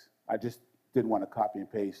demographics. I just didn't want to copy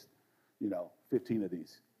and paste, 15 of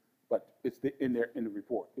these. But it's in there in the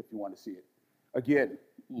report if you want to see it. Again,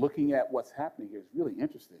 looking at what's happening here is really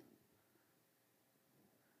interesting.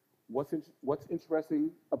 What's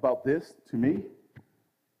interesting about this to me,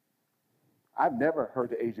 I've never heard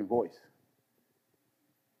the Asian voice.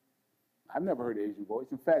 I've never heard the Asian voice.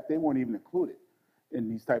 In fact, they weren't even included in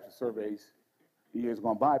these types of surveys years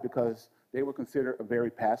gone by because they were considered a very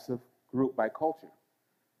passive group by culture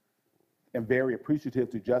and very appreciative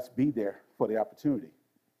to just be there for the opportunity.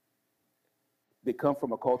 They come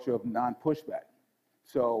from a culture of non-pushback.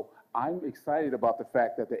 So I'm excited about the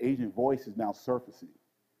fact that the Asian voice is now surfacing.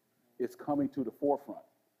 It's coming to the forefront,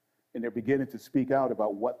 and they're beginning to speak out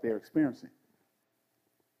about what they're experiencing.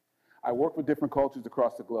 I work with different cultures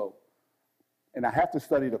across the globe. And I have to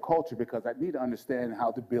study the culture because I need to understand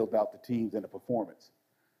how to build out the teams and the performance.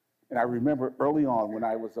 And I remember early on when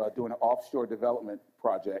I was doing an offshore development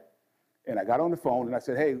project, and I got on the phone and I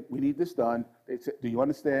said, hey, we need this done. They said, do you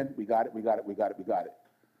understand? We got it, we got it, we got it, we got it.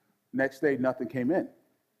 Next day, nothing came in.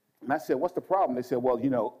 And I said, what's the problem? They said, well,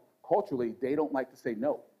 you know, culturally, they don't like to say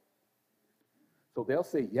no. So they'll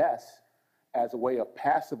say yes as a way of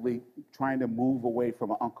passively trying to move away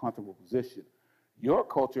from an uncomfortable position. Your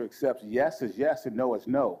culture accepts yes as yes and no as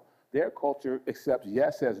no. Their culture accepts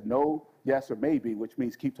yes as no, yes, or maybe, which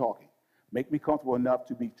means keep talking. Make me comfortable enough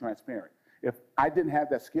to be transparent. If I didn't have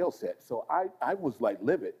that skill set, so I was like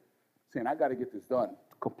livid, saying I got to get this done,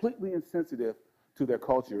 completely insensitive to their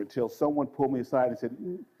culture until someone pulled me aside and said,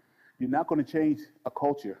 you're not going to change a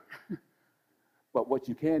culture, but what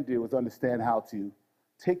you can do is understand how to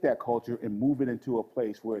take that culture and move it into a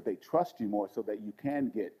place where they trust you more so that you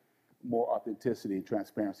can get more authenticity and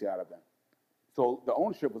transparency out of them. So the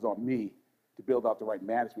ownership was on me to build out the right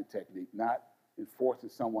management technique, not enforcing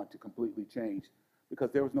someone to completely change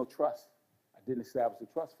because there was no trust. I didn't establish the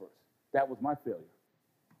trust first. That was my failure.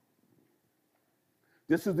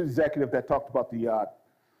 This is the executive that talked about the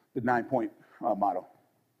 9-point model.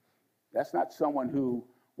 That's not someone who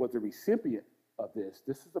was the recipient of this.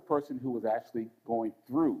 This is the person who was actually going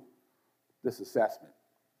through this assessment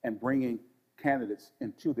and bringing candidates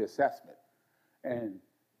into the assessment. And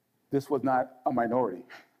this was not a minority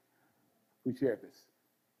who shared this.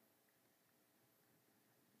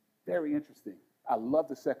 Very interesting. I love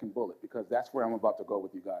the second bullet because that's where I'm about to go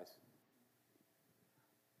with you guys.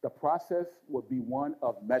 The process would be one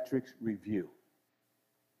of metrics review.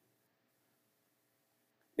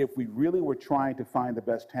 If we really were trying to find the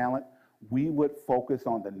best talent, we would focus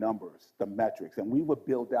on the numbers, the metrics, and we would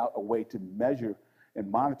build out a way to measure and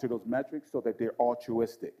monitor those metrics so that they're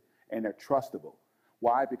altruistic and they're trustable.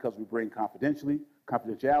 Why? Because we bring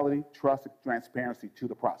confidentiality, trust, and transparency to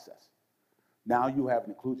the process. Now you have an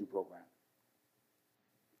inclusion program.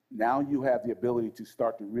 Now you have the ability to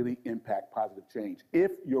start to really impact positive change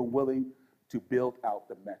if you're willing to build out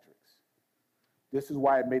the metrics. This is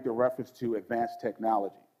why I made the reference to advanced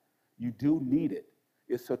technology. You do need it.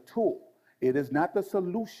 It's a tool. It is not the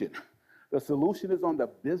solution. The solution is on the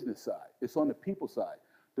business side. It's on the people side.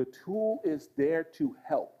 The tool is there to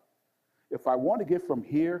help. If I want to get from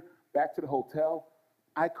here back to the hotel,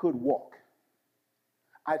 I could walk.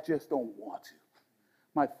 I just don't want to.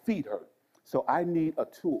 My feet hurt. So I need a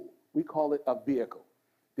tool. We call it a vehicle.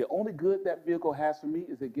 The only good that vehicle has for me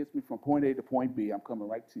is it gets me from point A to point B. I'm coming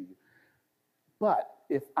right to you. But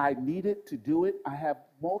if I need it to do it, I have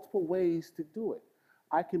multiple ways to do it.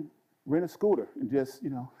 I can rent a scooter and just,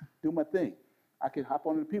 do my thing. I can hop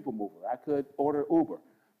on the people mover. I could order Uber.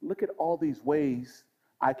 Look at all these ways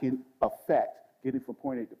I can affect getting from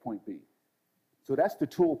point A to point B. So that's the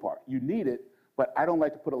tool part. You need it, but I don't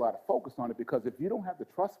like to put a lot of focus on it because if you don't have the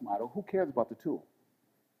trust model, who cares about the tool?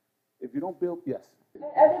 If you don't build, yes.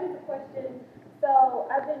 I think it's a question. So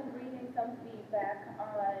I've been reading some feedback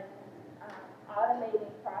on automating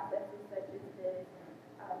processes such as this,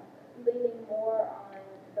 leaning more on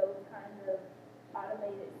those kinds of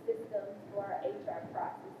automated systems for our HR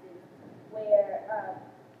processes, where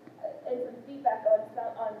and some feedback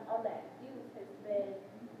on that use has been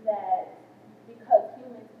that because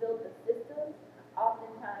humans build the systems,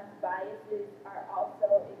 oftentimes biases are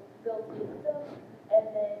also built into them and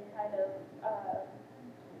then kind of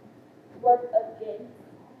work against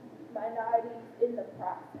minorities in the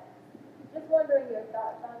process. Just wondering your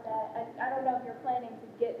thoughts on that. I don't know if you're planning to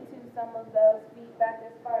get to some of those feedback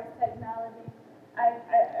as far as technology. I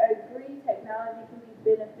agree technology can be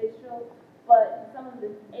beneficial, but some of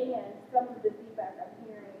the feedback I'm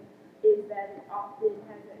hearing is that it often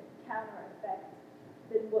has a counter effect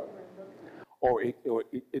than what we're looking at. Or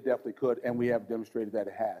it definitely could, and we have demonstrated that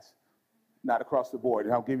it has. Not across the board.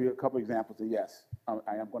 And I'll give you a couple examples, and yes,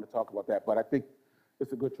 I am going to talk about that, but I think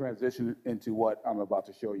it's a good transition into what I'm about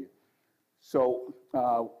to show you. So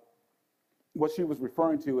what she was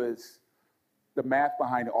referring to is the math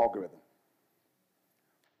behind the algorithm.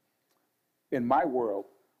 In my world,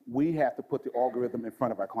 we have to put the algorithm in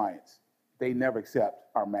front of our clients. They never accept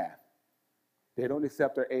our math. They don't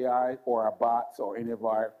accept our AI or our bots or any of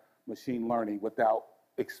our machine learning without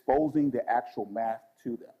exposing the actual math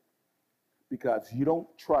to them. Because you don't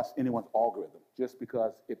trust anyone's algorithm just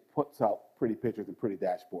because it puts out pretty pictures and pretty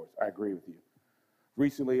dashboards. I agree with you.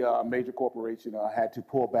 Recently, a major corporation had to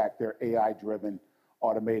pull back their AI-driven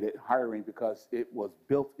automated hiring because it was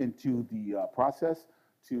built into the process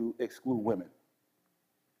to exclude women.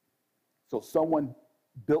 So someone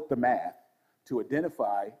built the math to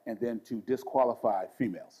identify and then to disqualify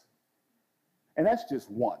females. And that's just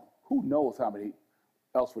one. Who knows how many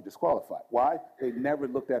else were disqualified? Why? They never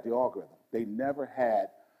looked at the algorithm. They never had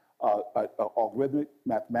an algorithmic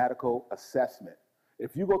mathematical assessment.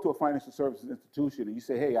 If you go to a financial services institution and you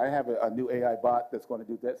say, hey, I have a new AI bot that's going to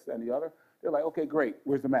do this and the other, they're like, okay, great,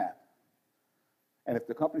 where's the math? And if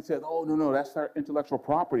the company says, oh, no, that's our intellectual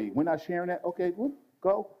property, we're not sharing that, okay, well,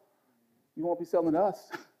 go. You won't be selling to us.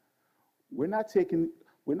 We're not taking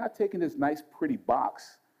this nice, pretty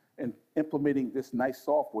box and implementing this nice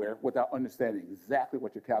software without understanding exactly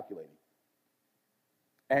what you're calculating.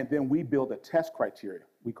 And then we build a test criteria.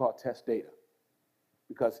 We call it test data.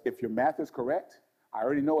 Because if your math is correct, I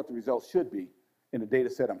already know what the results should be in the data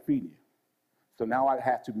set I'm feeding you. So now I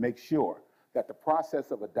have to make sure that the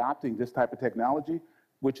process of adopting this type of technology,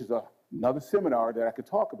 which is another seminar that I could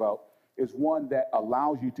talk about, is one that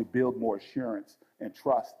allows you to build more assurance and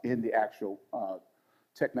trust in the actual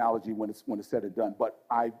technology when it's said and done. But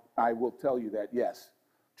I will tell you that, yes,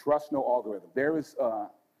 trust no algorithm. There's an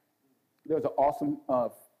awesome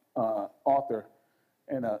author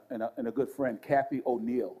and a good friend, Kathy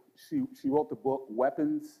O'Neill. She wrote the book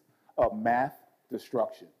Weapons of Math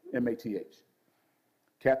Destruction, M-A-T-H.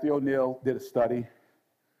 Kathy O'Neill did a study, and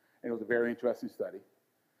it was a very interesting study.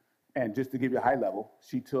 And just to give you a high level,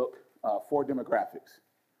 she took 4 demographics: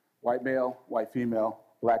 white male, white female,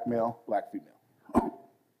 black male, black female.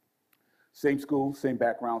 Same school, same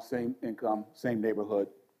background, same income, same neighborhood.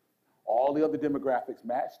 All the other demographics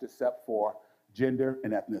matched except for gender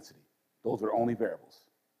and ethnicity. Those are the only variables.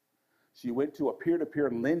 She went to a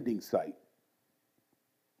peer-to-peer lending site,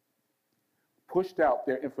 pushed out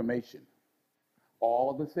their information,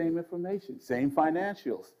 all the same information, same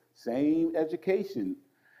financials, same education,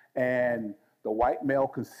 and the white male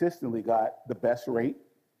consistently got the best rate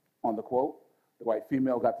on the quote. The white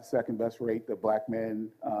female got the second best rate. The black male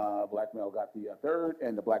got the third,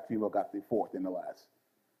 and the black female got the fourth and the last.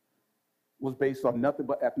 Was based on nothing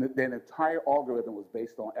but ethnicity. The entire algorithm was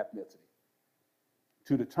based on ethnicity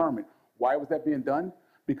to determine. Why was that being done?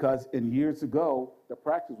 Because in years ago, the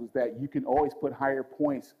practice was that you can always put higher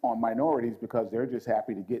points on minorities because they're just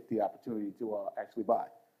happy to get the opportunity to actually buy.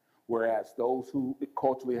 Whereas those who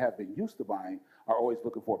culturally have been used to buying are always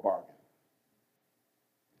looking for a bargain.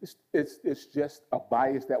 It's just a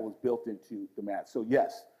bias that was built into the math. So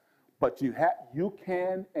yes, but you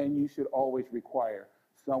can and you should always require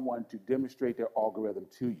someone to demonstrate their algorithm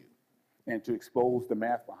to you and to expose the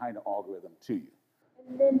math behind the algorithm to you.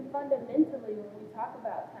 And then fundamentally, when we talk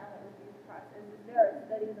about talent review processes, there are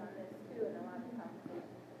studies on this too, and a lot of conversations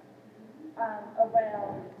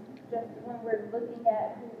around just when we're looking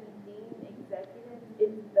at who we deem executives,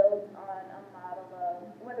 it's built on a model of,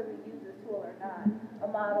 whether we use this tool or not, a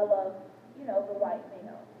model of, the white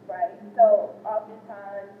male, right? So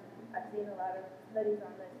oftentimes, I've seen a lot of studies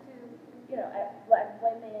on this too, at black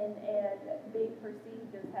women and being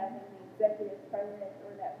perceived as having the executive presence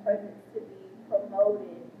or that presence to be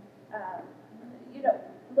promoted.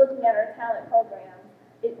 Looking at our talent programs,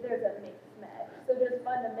 there's a mixed match. So just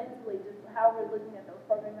fundamentally, just how we're looking at those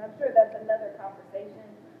programs, I'm sure that's another conversation.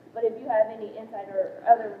 But if you have any insight or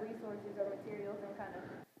other resources or materials and kind of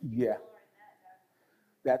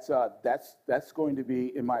that's going to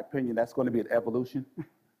be, in my opinion, that's going to be an evolution,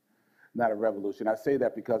 not a revolution. I say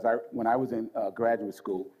that because when I was in graduate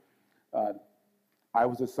school, I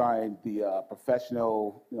was assigned the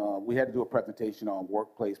professional, we had to do a presentation on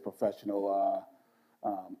workplace professional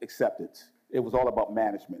acceptance. It was all about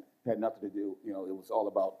management. It had nothing to do, it was all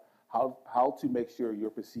about how to make sure you're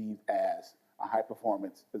perceived as a high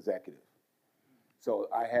performance executive. So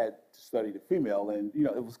I had to study the female, and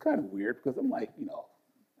it was kind of weird because I'm like,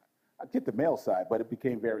 I get the male side, but it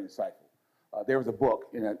became very insightful. There was a book,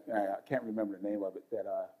 and I can't remember the name of it, that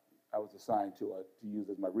I was assigned to use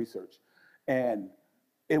as my research. And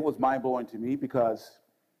it was mind-blowing to me because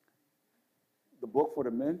the book for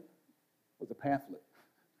the men was a pamphlet.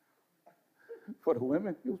 For the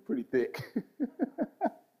women, it was pretty thick.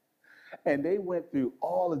 And they went through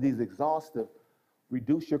all of these exhaustive,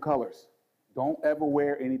 reduce your colors. Don't ever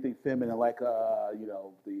wear anything feminine like,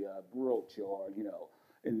 the brooch or,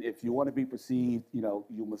 and if you want to be perceived,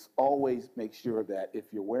 you must always make sure that if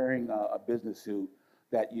you're wearing a business suit,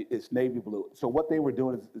 that it's navy blue. So what they were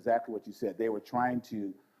doing is exactly what you said. They were trying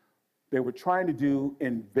to do,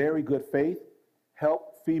 in very good faith,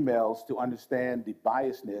 help females to understand the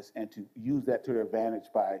biasness and to use that to their advantage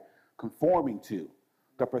by conforming to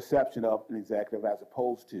the perception of an executive as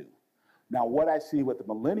opposed to. Now, what I see with the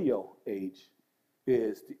millennial age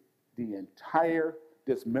is the entire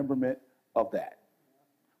dismemberment of that.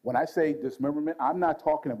 When I say dismemberment, I'm not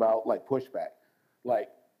talking about like pushback, like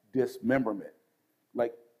dismemberment,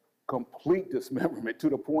 like complete dismemberment to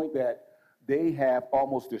the point that they have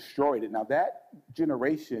almost destroyed it. Now that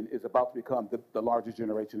generation is about to become the largest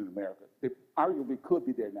generation in America. They arguably could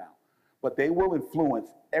be there now, but they will influence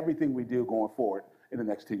everything we do going forward in the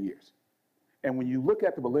next 10 years. And when you look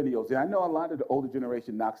at the millennials, and I know a lot of the older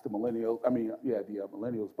generation knocks the millennials,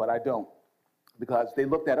 millennials, but I don't, because they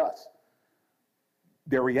looked at us.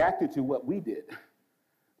 They reacted to what we did.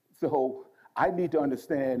 So I need to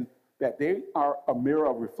understand that they are a mirror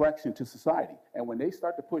of reflection to society. And when they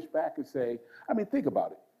start to push back and say, I mean, think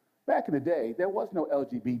about it. Back in the day, there was no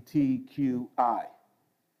LGBTQI.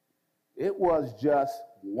 It was just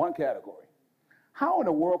one category. How in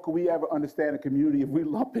the world could we ever understand a community if we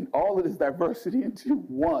lump in all of this diversity into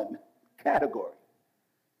one category?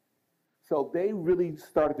 So they really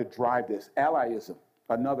started to drive this. Allyism,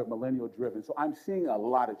 another millennial driven. So I'm seeing a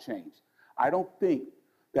lot of change. I don't think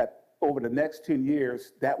that over the next 10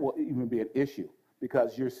 years, that will even be an issue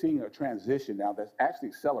because you're seeing a transition now that's actually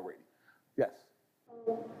accelerating. Yes?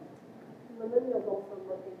 Millennials also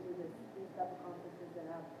look into these type of conferences and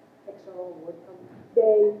have external awards from.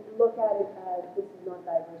 They look at it as this is not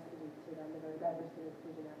diversity to them, or diversity and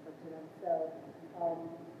inclusion effort to them. So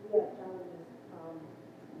we have challenges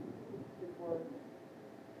before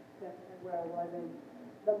where I was, and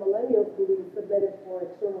the millennials who we submitted for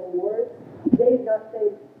external awards, they did not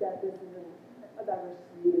think that this is a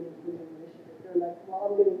diversity and inclusion initiative. They're like,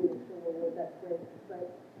 well, I'm getting an external award, that's great,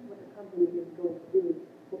 but what the company is going to do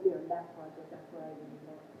will be on that project, that's where I really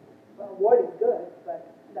want. Well, award is good,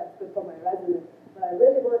 but that's good for my resume. But I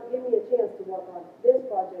really want, give me a chance to work on this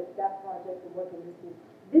project, that project, and work in this team.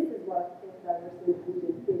 This is what diversity and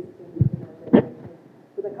inclusion is in our generation.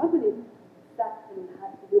 So the company that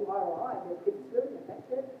has to do ROI, but it's really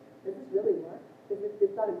effective. Does this really work?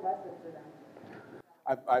 It's not impressive for them.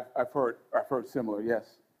 I've heard similar,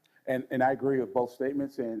 yes. And I agree with both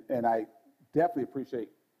statements, and I definitely appreciate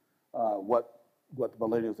what the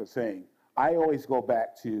millennials are saying. I always go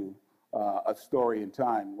back to a story in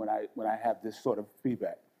time when I have this sort of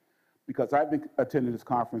feedback, because I've been attending this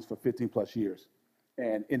conference for 15 plus years.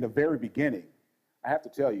 And in the very beginning, I have to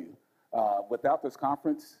tell you, without this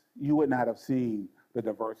conference, you would not have seen the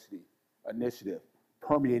diversity initiative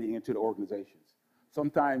permeating into the organizations.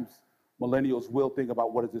 Sometimes millennials will think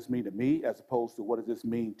about what does this mean to me as opposed to what does this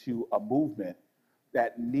mean to a movement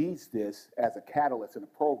that needs this as a catalyst and a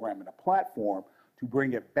program and a platform to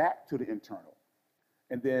bring it back to the internal.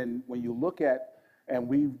 And then when you look at, and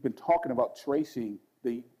we've been talking about tracing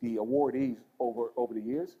the awardees over the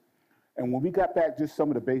years, and when we got back just some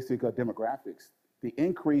of the basic demographics, the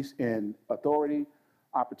increase in authority,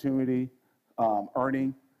 opportunity,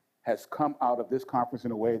 earning has come out of this conference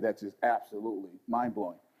in a way that's just absolutely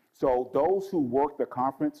mind-blowing. So those who work the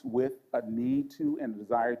conference with a need to and a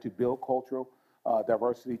desire to build cultural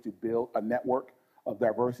diversity, to build a network of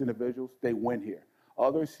diverse individuals, they win here.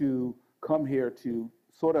 Others who come here to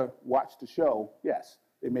sort of watch the show, yes,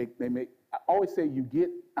 they make. I always say you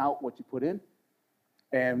get out what you put in,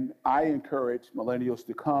 and I encourage millennials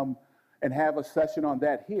to come and have a session on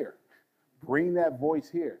that here. Bring that voice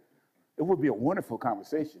here. It would be a wonderful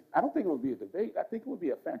conversation. I don't think it would be a debate. I think it would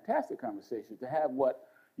be a fantastic conversation to have what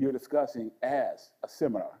you're discussing as a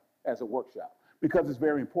seminar, as a workshop, because it's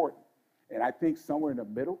very important. And I think somewhere in the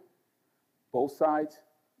middle, both sides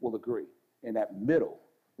will agree. In that middle,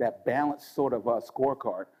 that balanced sort of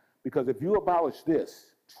scorecard, because if you abolish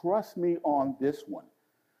this, trust me on this one,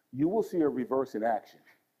 you will see a reverse in action.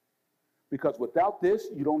 Because without this,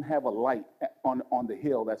 you don't have a light on the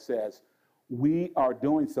hill that says, we are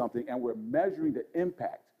doing something and we're measuring the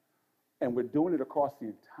impact, and we're doing it across the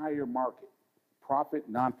entire market,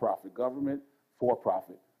 profit, nonprofit, government,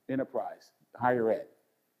 for-profit, enterprise, higher ed.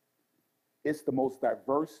 It's the most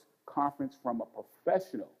diverse conference from a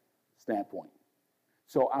professional standpoint.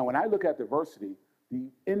 So when I look at diversity, the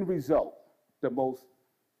end result, the most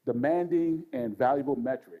demanding and valuable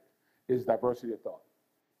metric is diversity of thought.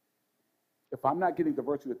 If I'm not getting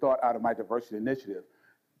diversity of thought out of my diversity initiative,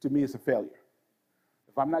 to me, it's a failure.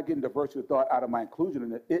 If I'm not getting diversity of thought out of my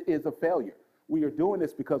inclusion, it is a failure. We are doing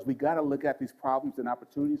this because we got to look at these problems and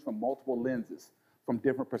opportunities from multiple lenses, from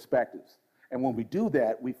different perspectives. And when we do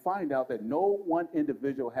that, we find out that no one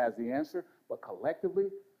individual has the answer, but collectively,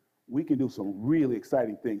 we can do some really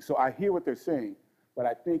exciting things. So I hear what they're saying, but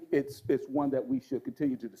I think it's one that we should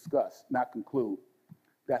continue to discuss, not conclude.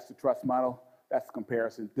 That's the trust model. That's the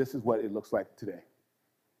comparison. This is what it looks like today.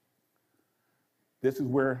 This is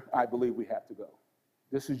where I believe we have to go.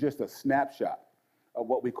 This is just a snapshot of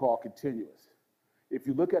what we call continuous. If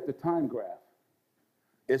you look at the time graph,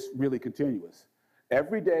 it's really continuous.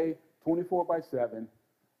 Every day, 24/7,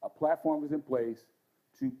 a platform is in place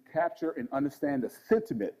to capture and understand the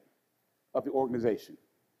sentiment of the organization.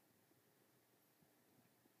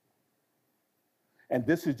 And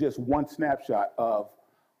this is just one snapshot of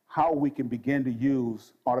how we can begin to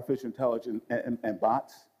use artificial intelligence and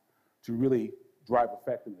bots to really drive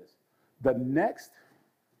effectiveness. The next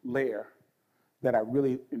layer that I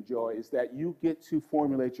really enjoy is that you get to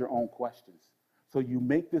formulate your own questions. So you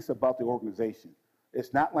make this about the organization.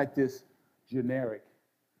 It's not like this generic,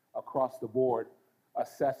 across the board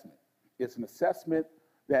assessment. It's an assessment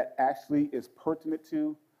that actually is pertinent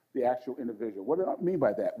to the actual individual. What do I mean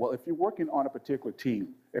by that? Well, if you're working on a particular team,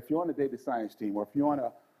 if you're on a data science team, or if you're on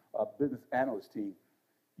a business analyst team,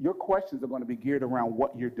 your questions are going to be geared around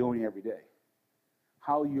what you're doing every day,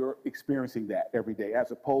 how you're experiencing that every day,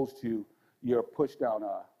 as opposed to your push down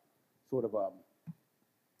sort of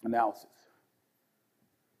analysis.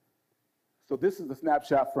 So this is a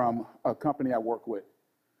snapshot from a company I work with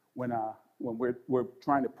when we're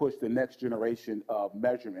trying to push the next generation of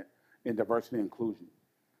measurement in diversity and inclusion.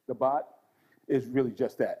 The bot is really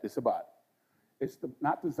just that. It's a bot. It's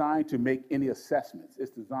not designed to make any assessments. It's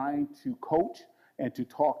designed to coach and to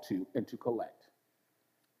talk to and to collect.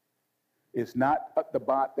 It's not the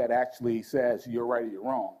bot that actually says you're right or you're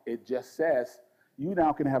wrong. It just says you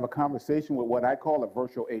now can have a conversation with what I call a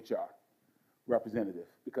virtual HR representative,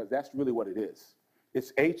 because that's really what it is.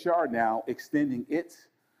 It's HR now extending its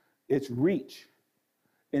reach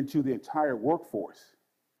into the entire workforce,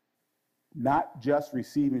 not just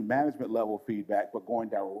receiving management level feedback, but going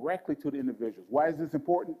directly to the individuals. Why is this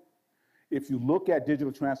important? If you look at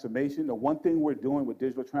digital transformation, the one thing we're doing with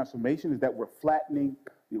digital transformation is that we're flattening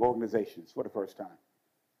the organizations for the first time.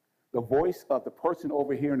 The voice of the person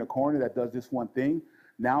over here in the corner that does this one thing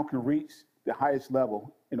now can reach the highest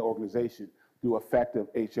level in the organization through effective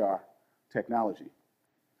HR technology,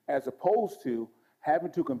 as opposed to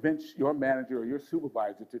having to convince your manager or your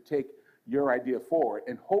supervisor to take your idea forward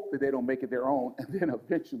and hope that they don't make it their own, and then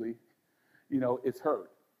eventually, it's heard.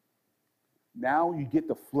 Now you get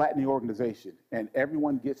the flattening organization, and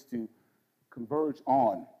everyone gets to converge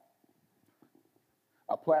on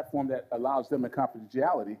a platform that allows them in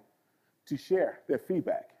confidentiality to share their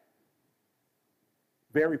feedback.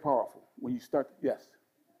 Very powerful. When you start, yes.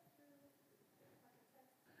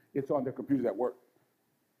 It's on their computers at work.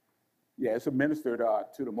 Yeah, it's administered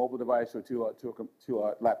to the mobile device or to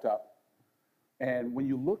a laptop. And when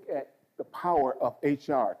you look at the power of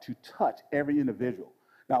HR to touch every individual.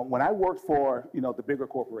 Now, when I worked for the bigger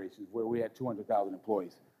corporations where we had 200,000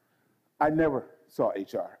 employees, I never saw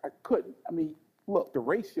HR. I couldn't. I mean, look, the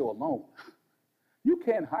ratio alone, you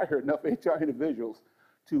can't hire enough HR individuals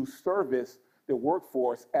to service the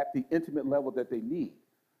workforce at the intimate level that they need.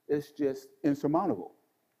 It's just insurmountable.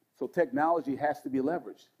 So technology has to be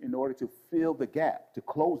leveraged in order to fill the gap, to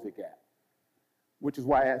close the gap, which is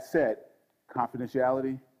why I said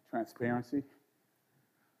confidentiality, transparency,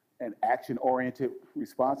 and action-oriented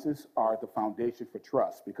responses are the foundation for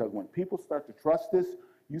trust, because when people start to trust this,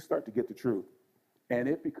 you start to get the truth. And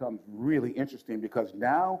it becomes really interesting because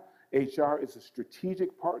now HR is a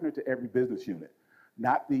strategic partner to every business unit,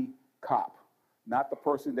 not the cop, not the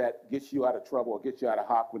person that gets you out of trouble or gets you out of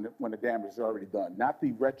hock when the damage is already done, not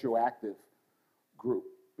the retroactive group,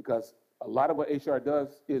 because a lot of what HR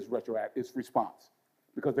does is retroactive, it's response,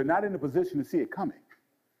 because they're not in a position to see it coming.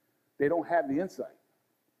 They don't have the insight.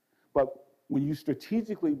 But when you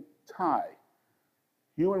strategically tie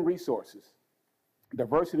human resources,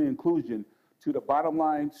 diversity and inclusion to the bottom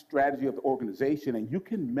line strategy of the organization, and you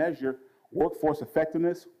can measure workforce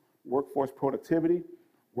effectiveness, workforce productivity,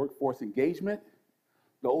 workforce engagement,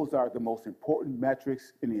 those are the most important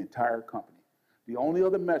metrics in the entire company. The only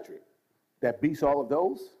other metric that beats all of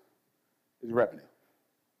those is revenue.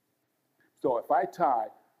 So if I tie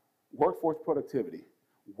workforce productivity,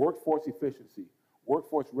 workforce efficiency,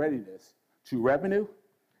 workforce readiness to revenue,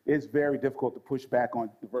 it's very difficult to push back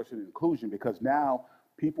on diversity and inclusion, because now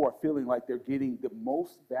people are feeling like they're getting the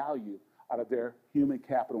most value out of their human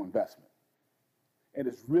capital investment. And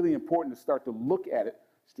it's really important to start to look at it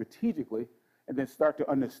strategically and then start to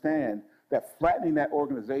understand that flattening that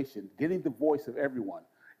organization, getting the voice of everyone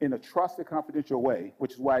in a trusted, confidential way,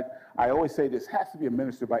 which is why I always say this has to be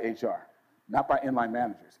administered by HR, not by inline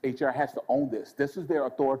managers. HR has to own this. This is their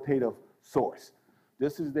authoritative source.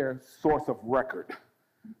 This is their source of record.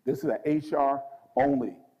 This is an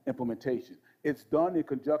HR-only implementation. It's done in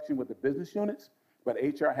conjunction with the business units, but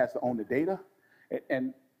HR has to own the data.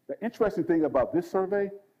 And the interesting thing about this survey,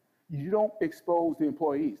 you don't expose the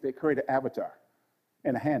employees. They create an avatar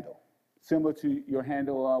and a handle, similar to your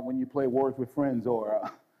handle when you play Words with Friends, or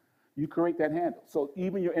you create that handle. So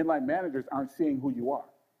even your inline managers aren't seeing who you are.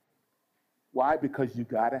 Why? Because you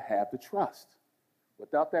got to have the trust.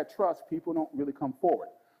 Without that trust, people don't really come forward.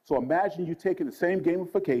 So imagine you taking the same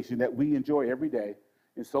gamification that we enjoy every day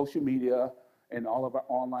in social media and all of our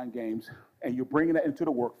online games, and you're bringing that into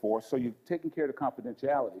the workforce, so you're taking care of the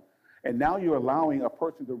confidentiality. And now you're allowing a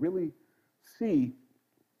person to really see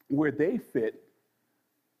where they fit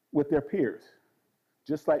with their peers.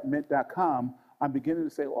 Just like Mint.com, I'm beginning to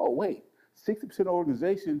say, oh, wait, 60% of the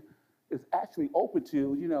organization is actually open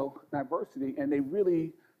to, diversity, and they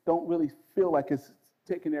really don't really feel like it's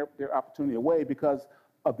taking their opportunity away because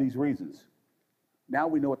of these reasons. Now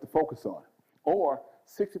we know what to focus on. Or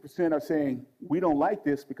 60% are saying, we don't like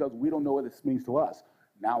this because we don't know what this means to us.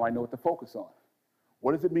 Now I know what to focus on.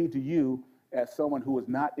 What does it mean to you as someone who is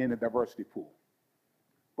not in a diversity pool?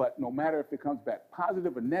 But no matter if it comes back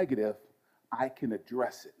positive or negative, I can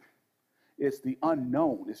address it. It's the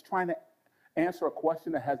unknown. It's trying to answer a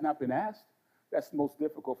question that has not been asked. That's most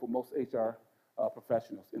difficult for most HR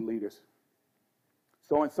professionals and leaders.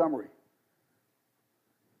 So in summary,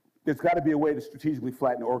 there's got to be a way to strategically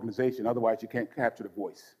flatten the organization. Otherwise, you can't capture the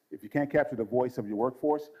voice. If you can't capture the voice of your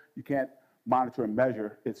workforce, you can't monitor and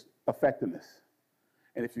measure its effectiveness.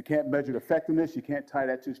 And if you can't measure the effectiveness, you can't tie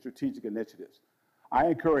that to strategic initiatives. I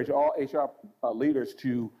encourage all HR leaders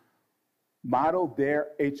to model their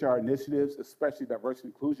HR initiatives, especially diversity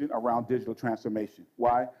and inclusion, around digital transformation.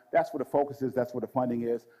 Why? That's where the focus is, that's where the funding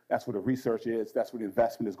is, that's where the research is, that's where the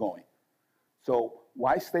investment is going. So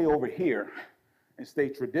why stay over here and stay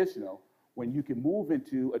traditional when you can move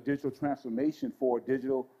into a digital transformation for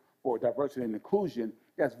diversity and inclusion?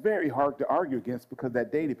 That's very hard to argue against because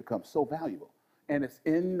that data becomes so valuable. And it's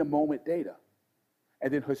in the moment data.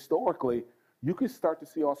 And then historically, you can start to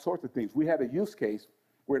see all sorts of things. We had a use case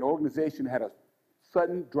where an organization had a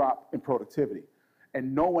sudden drop in productivity,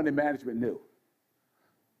 and no one in management knew.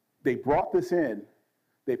 They brought this in,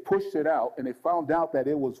 they pushed it out, and they found out that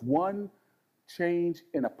it was one change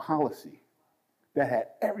in a policy that had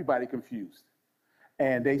everybody confused.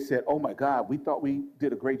 And they said, oh my God, we thought we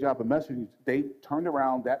did a great job of messaging. They turned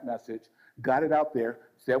around that message, got it out there,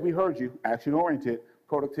 said we heard you, action-oriented,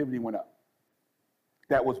 productivity went up.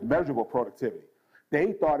 That was measurable productivity.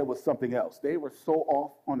 They thought it was something else. They were so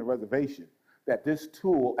off on the reservation that this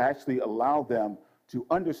tool actually allowed them to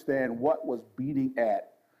understand what was beating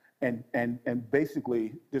at and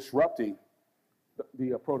basically disrupting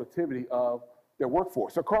the productivity of their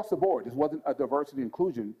workforce across the board. This wasn't a diversity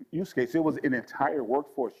inclusion use case. It was an entire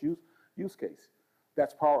workforce use case.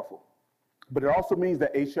 That's powerful. But it also means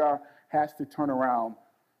that HR has to turn around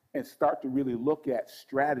and start to really look at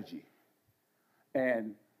strategy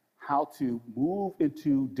and how to move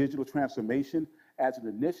into digital transformation as an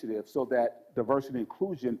initiative so that diversity and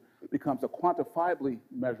inclusion becomes a quantifiably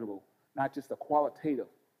measurable, not just a qualitative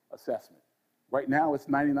assessment. Right now, it's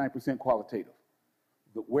 99% qualitative.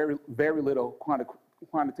 Very little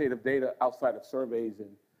quantitative data outside of surveys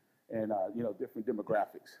and different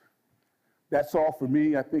demographics. That's all for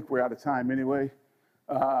me. I think we're out of time anyway.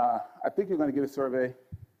 I think you're going to get a survey,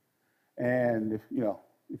 and if you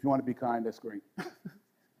want to be kind, that's great.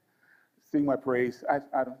 Sing my praise. I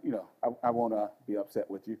won't be upset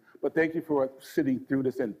with you. But thank you for sitting through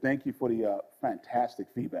this, and thank you for the fantastic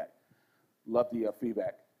feedback. Love the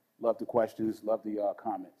feedback. Love the questions. Love the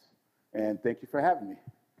comments. And thank you for having me.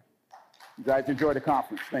 You guys enjoy the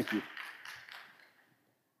conference. Thank you.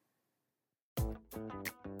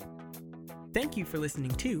 Thank you for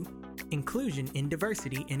listening to Inclusion in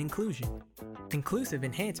Diversity and Inclusion, Inclusive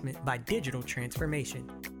Enhancement by Digital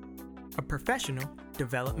Transformation, a professional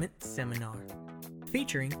development seminar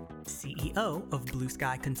featuring CEO of Blue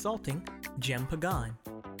Sky Consulting, Jem Pagan.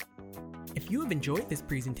 If you have enjoyed this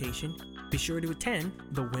presentation, be sure to attend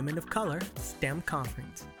the Women of Color STEM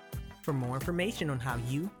Conference. For more information on how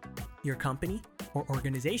you, your company, or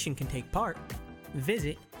organization can take part,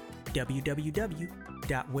 visit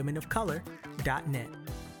www.womenofcolor.net.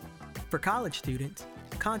 For college students,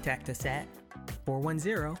 contact us at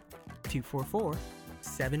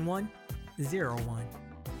 410-244-7101.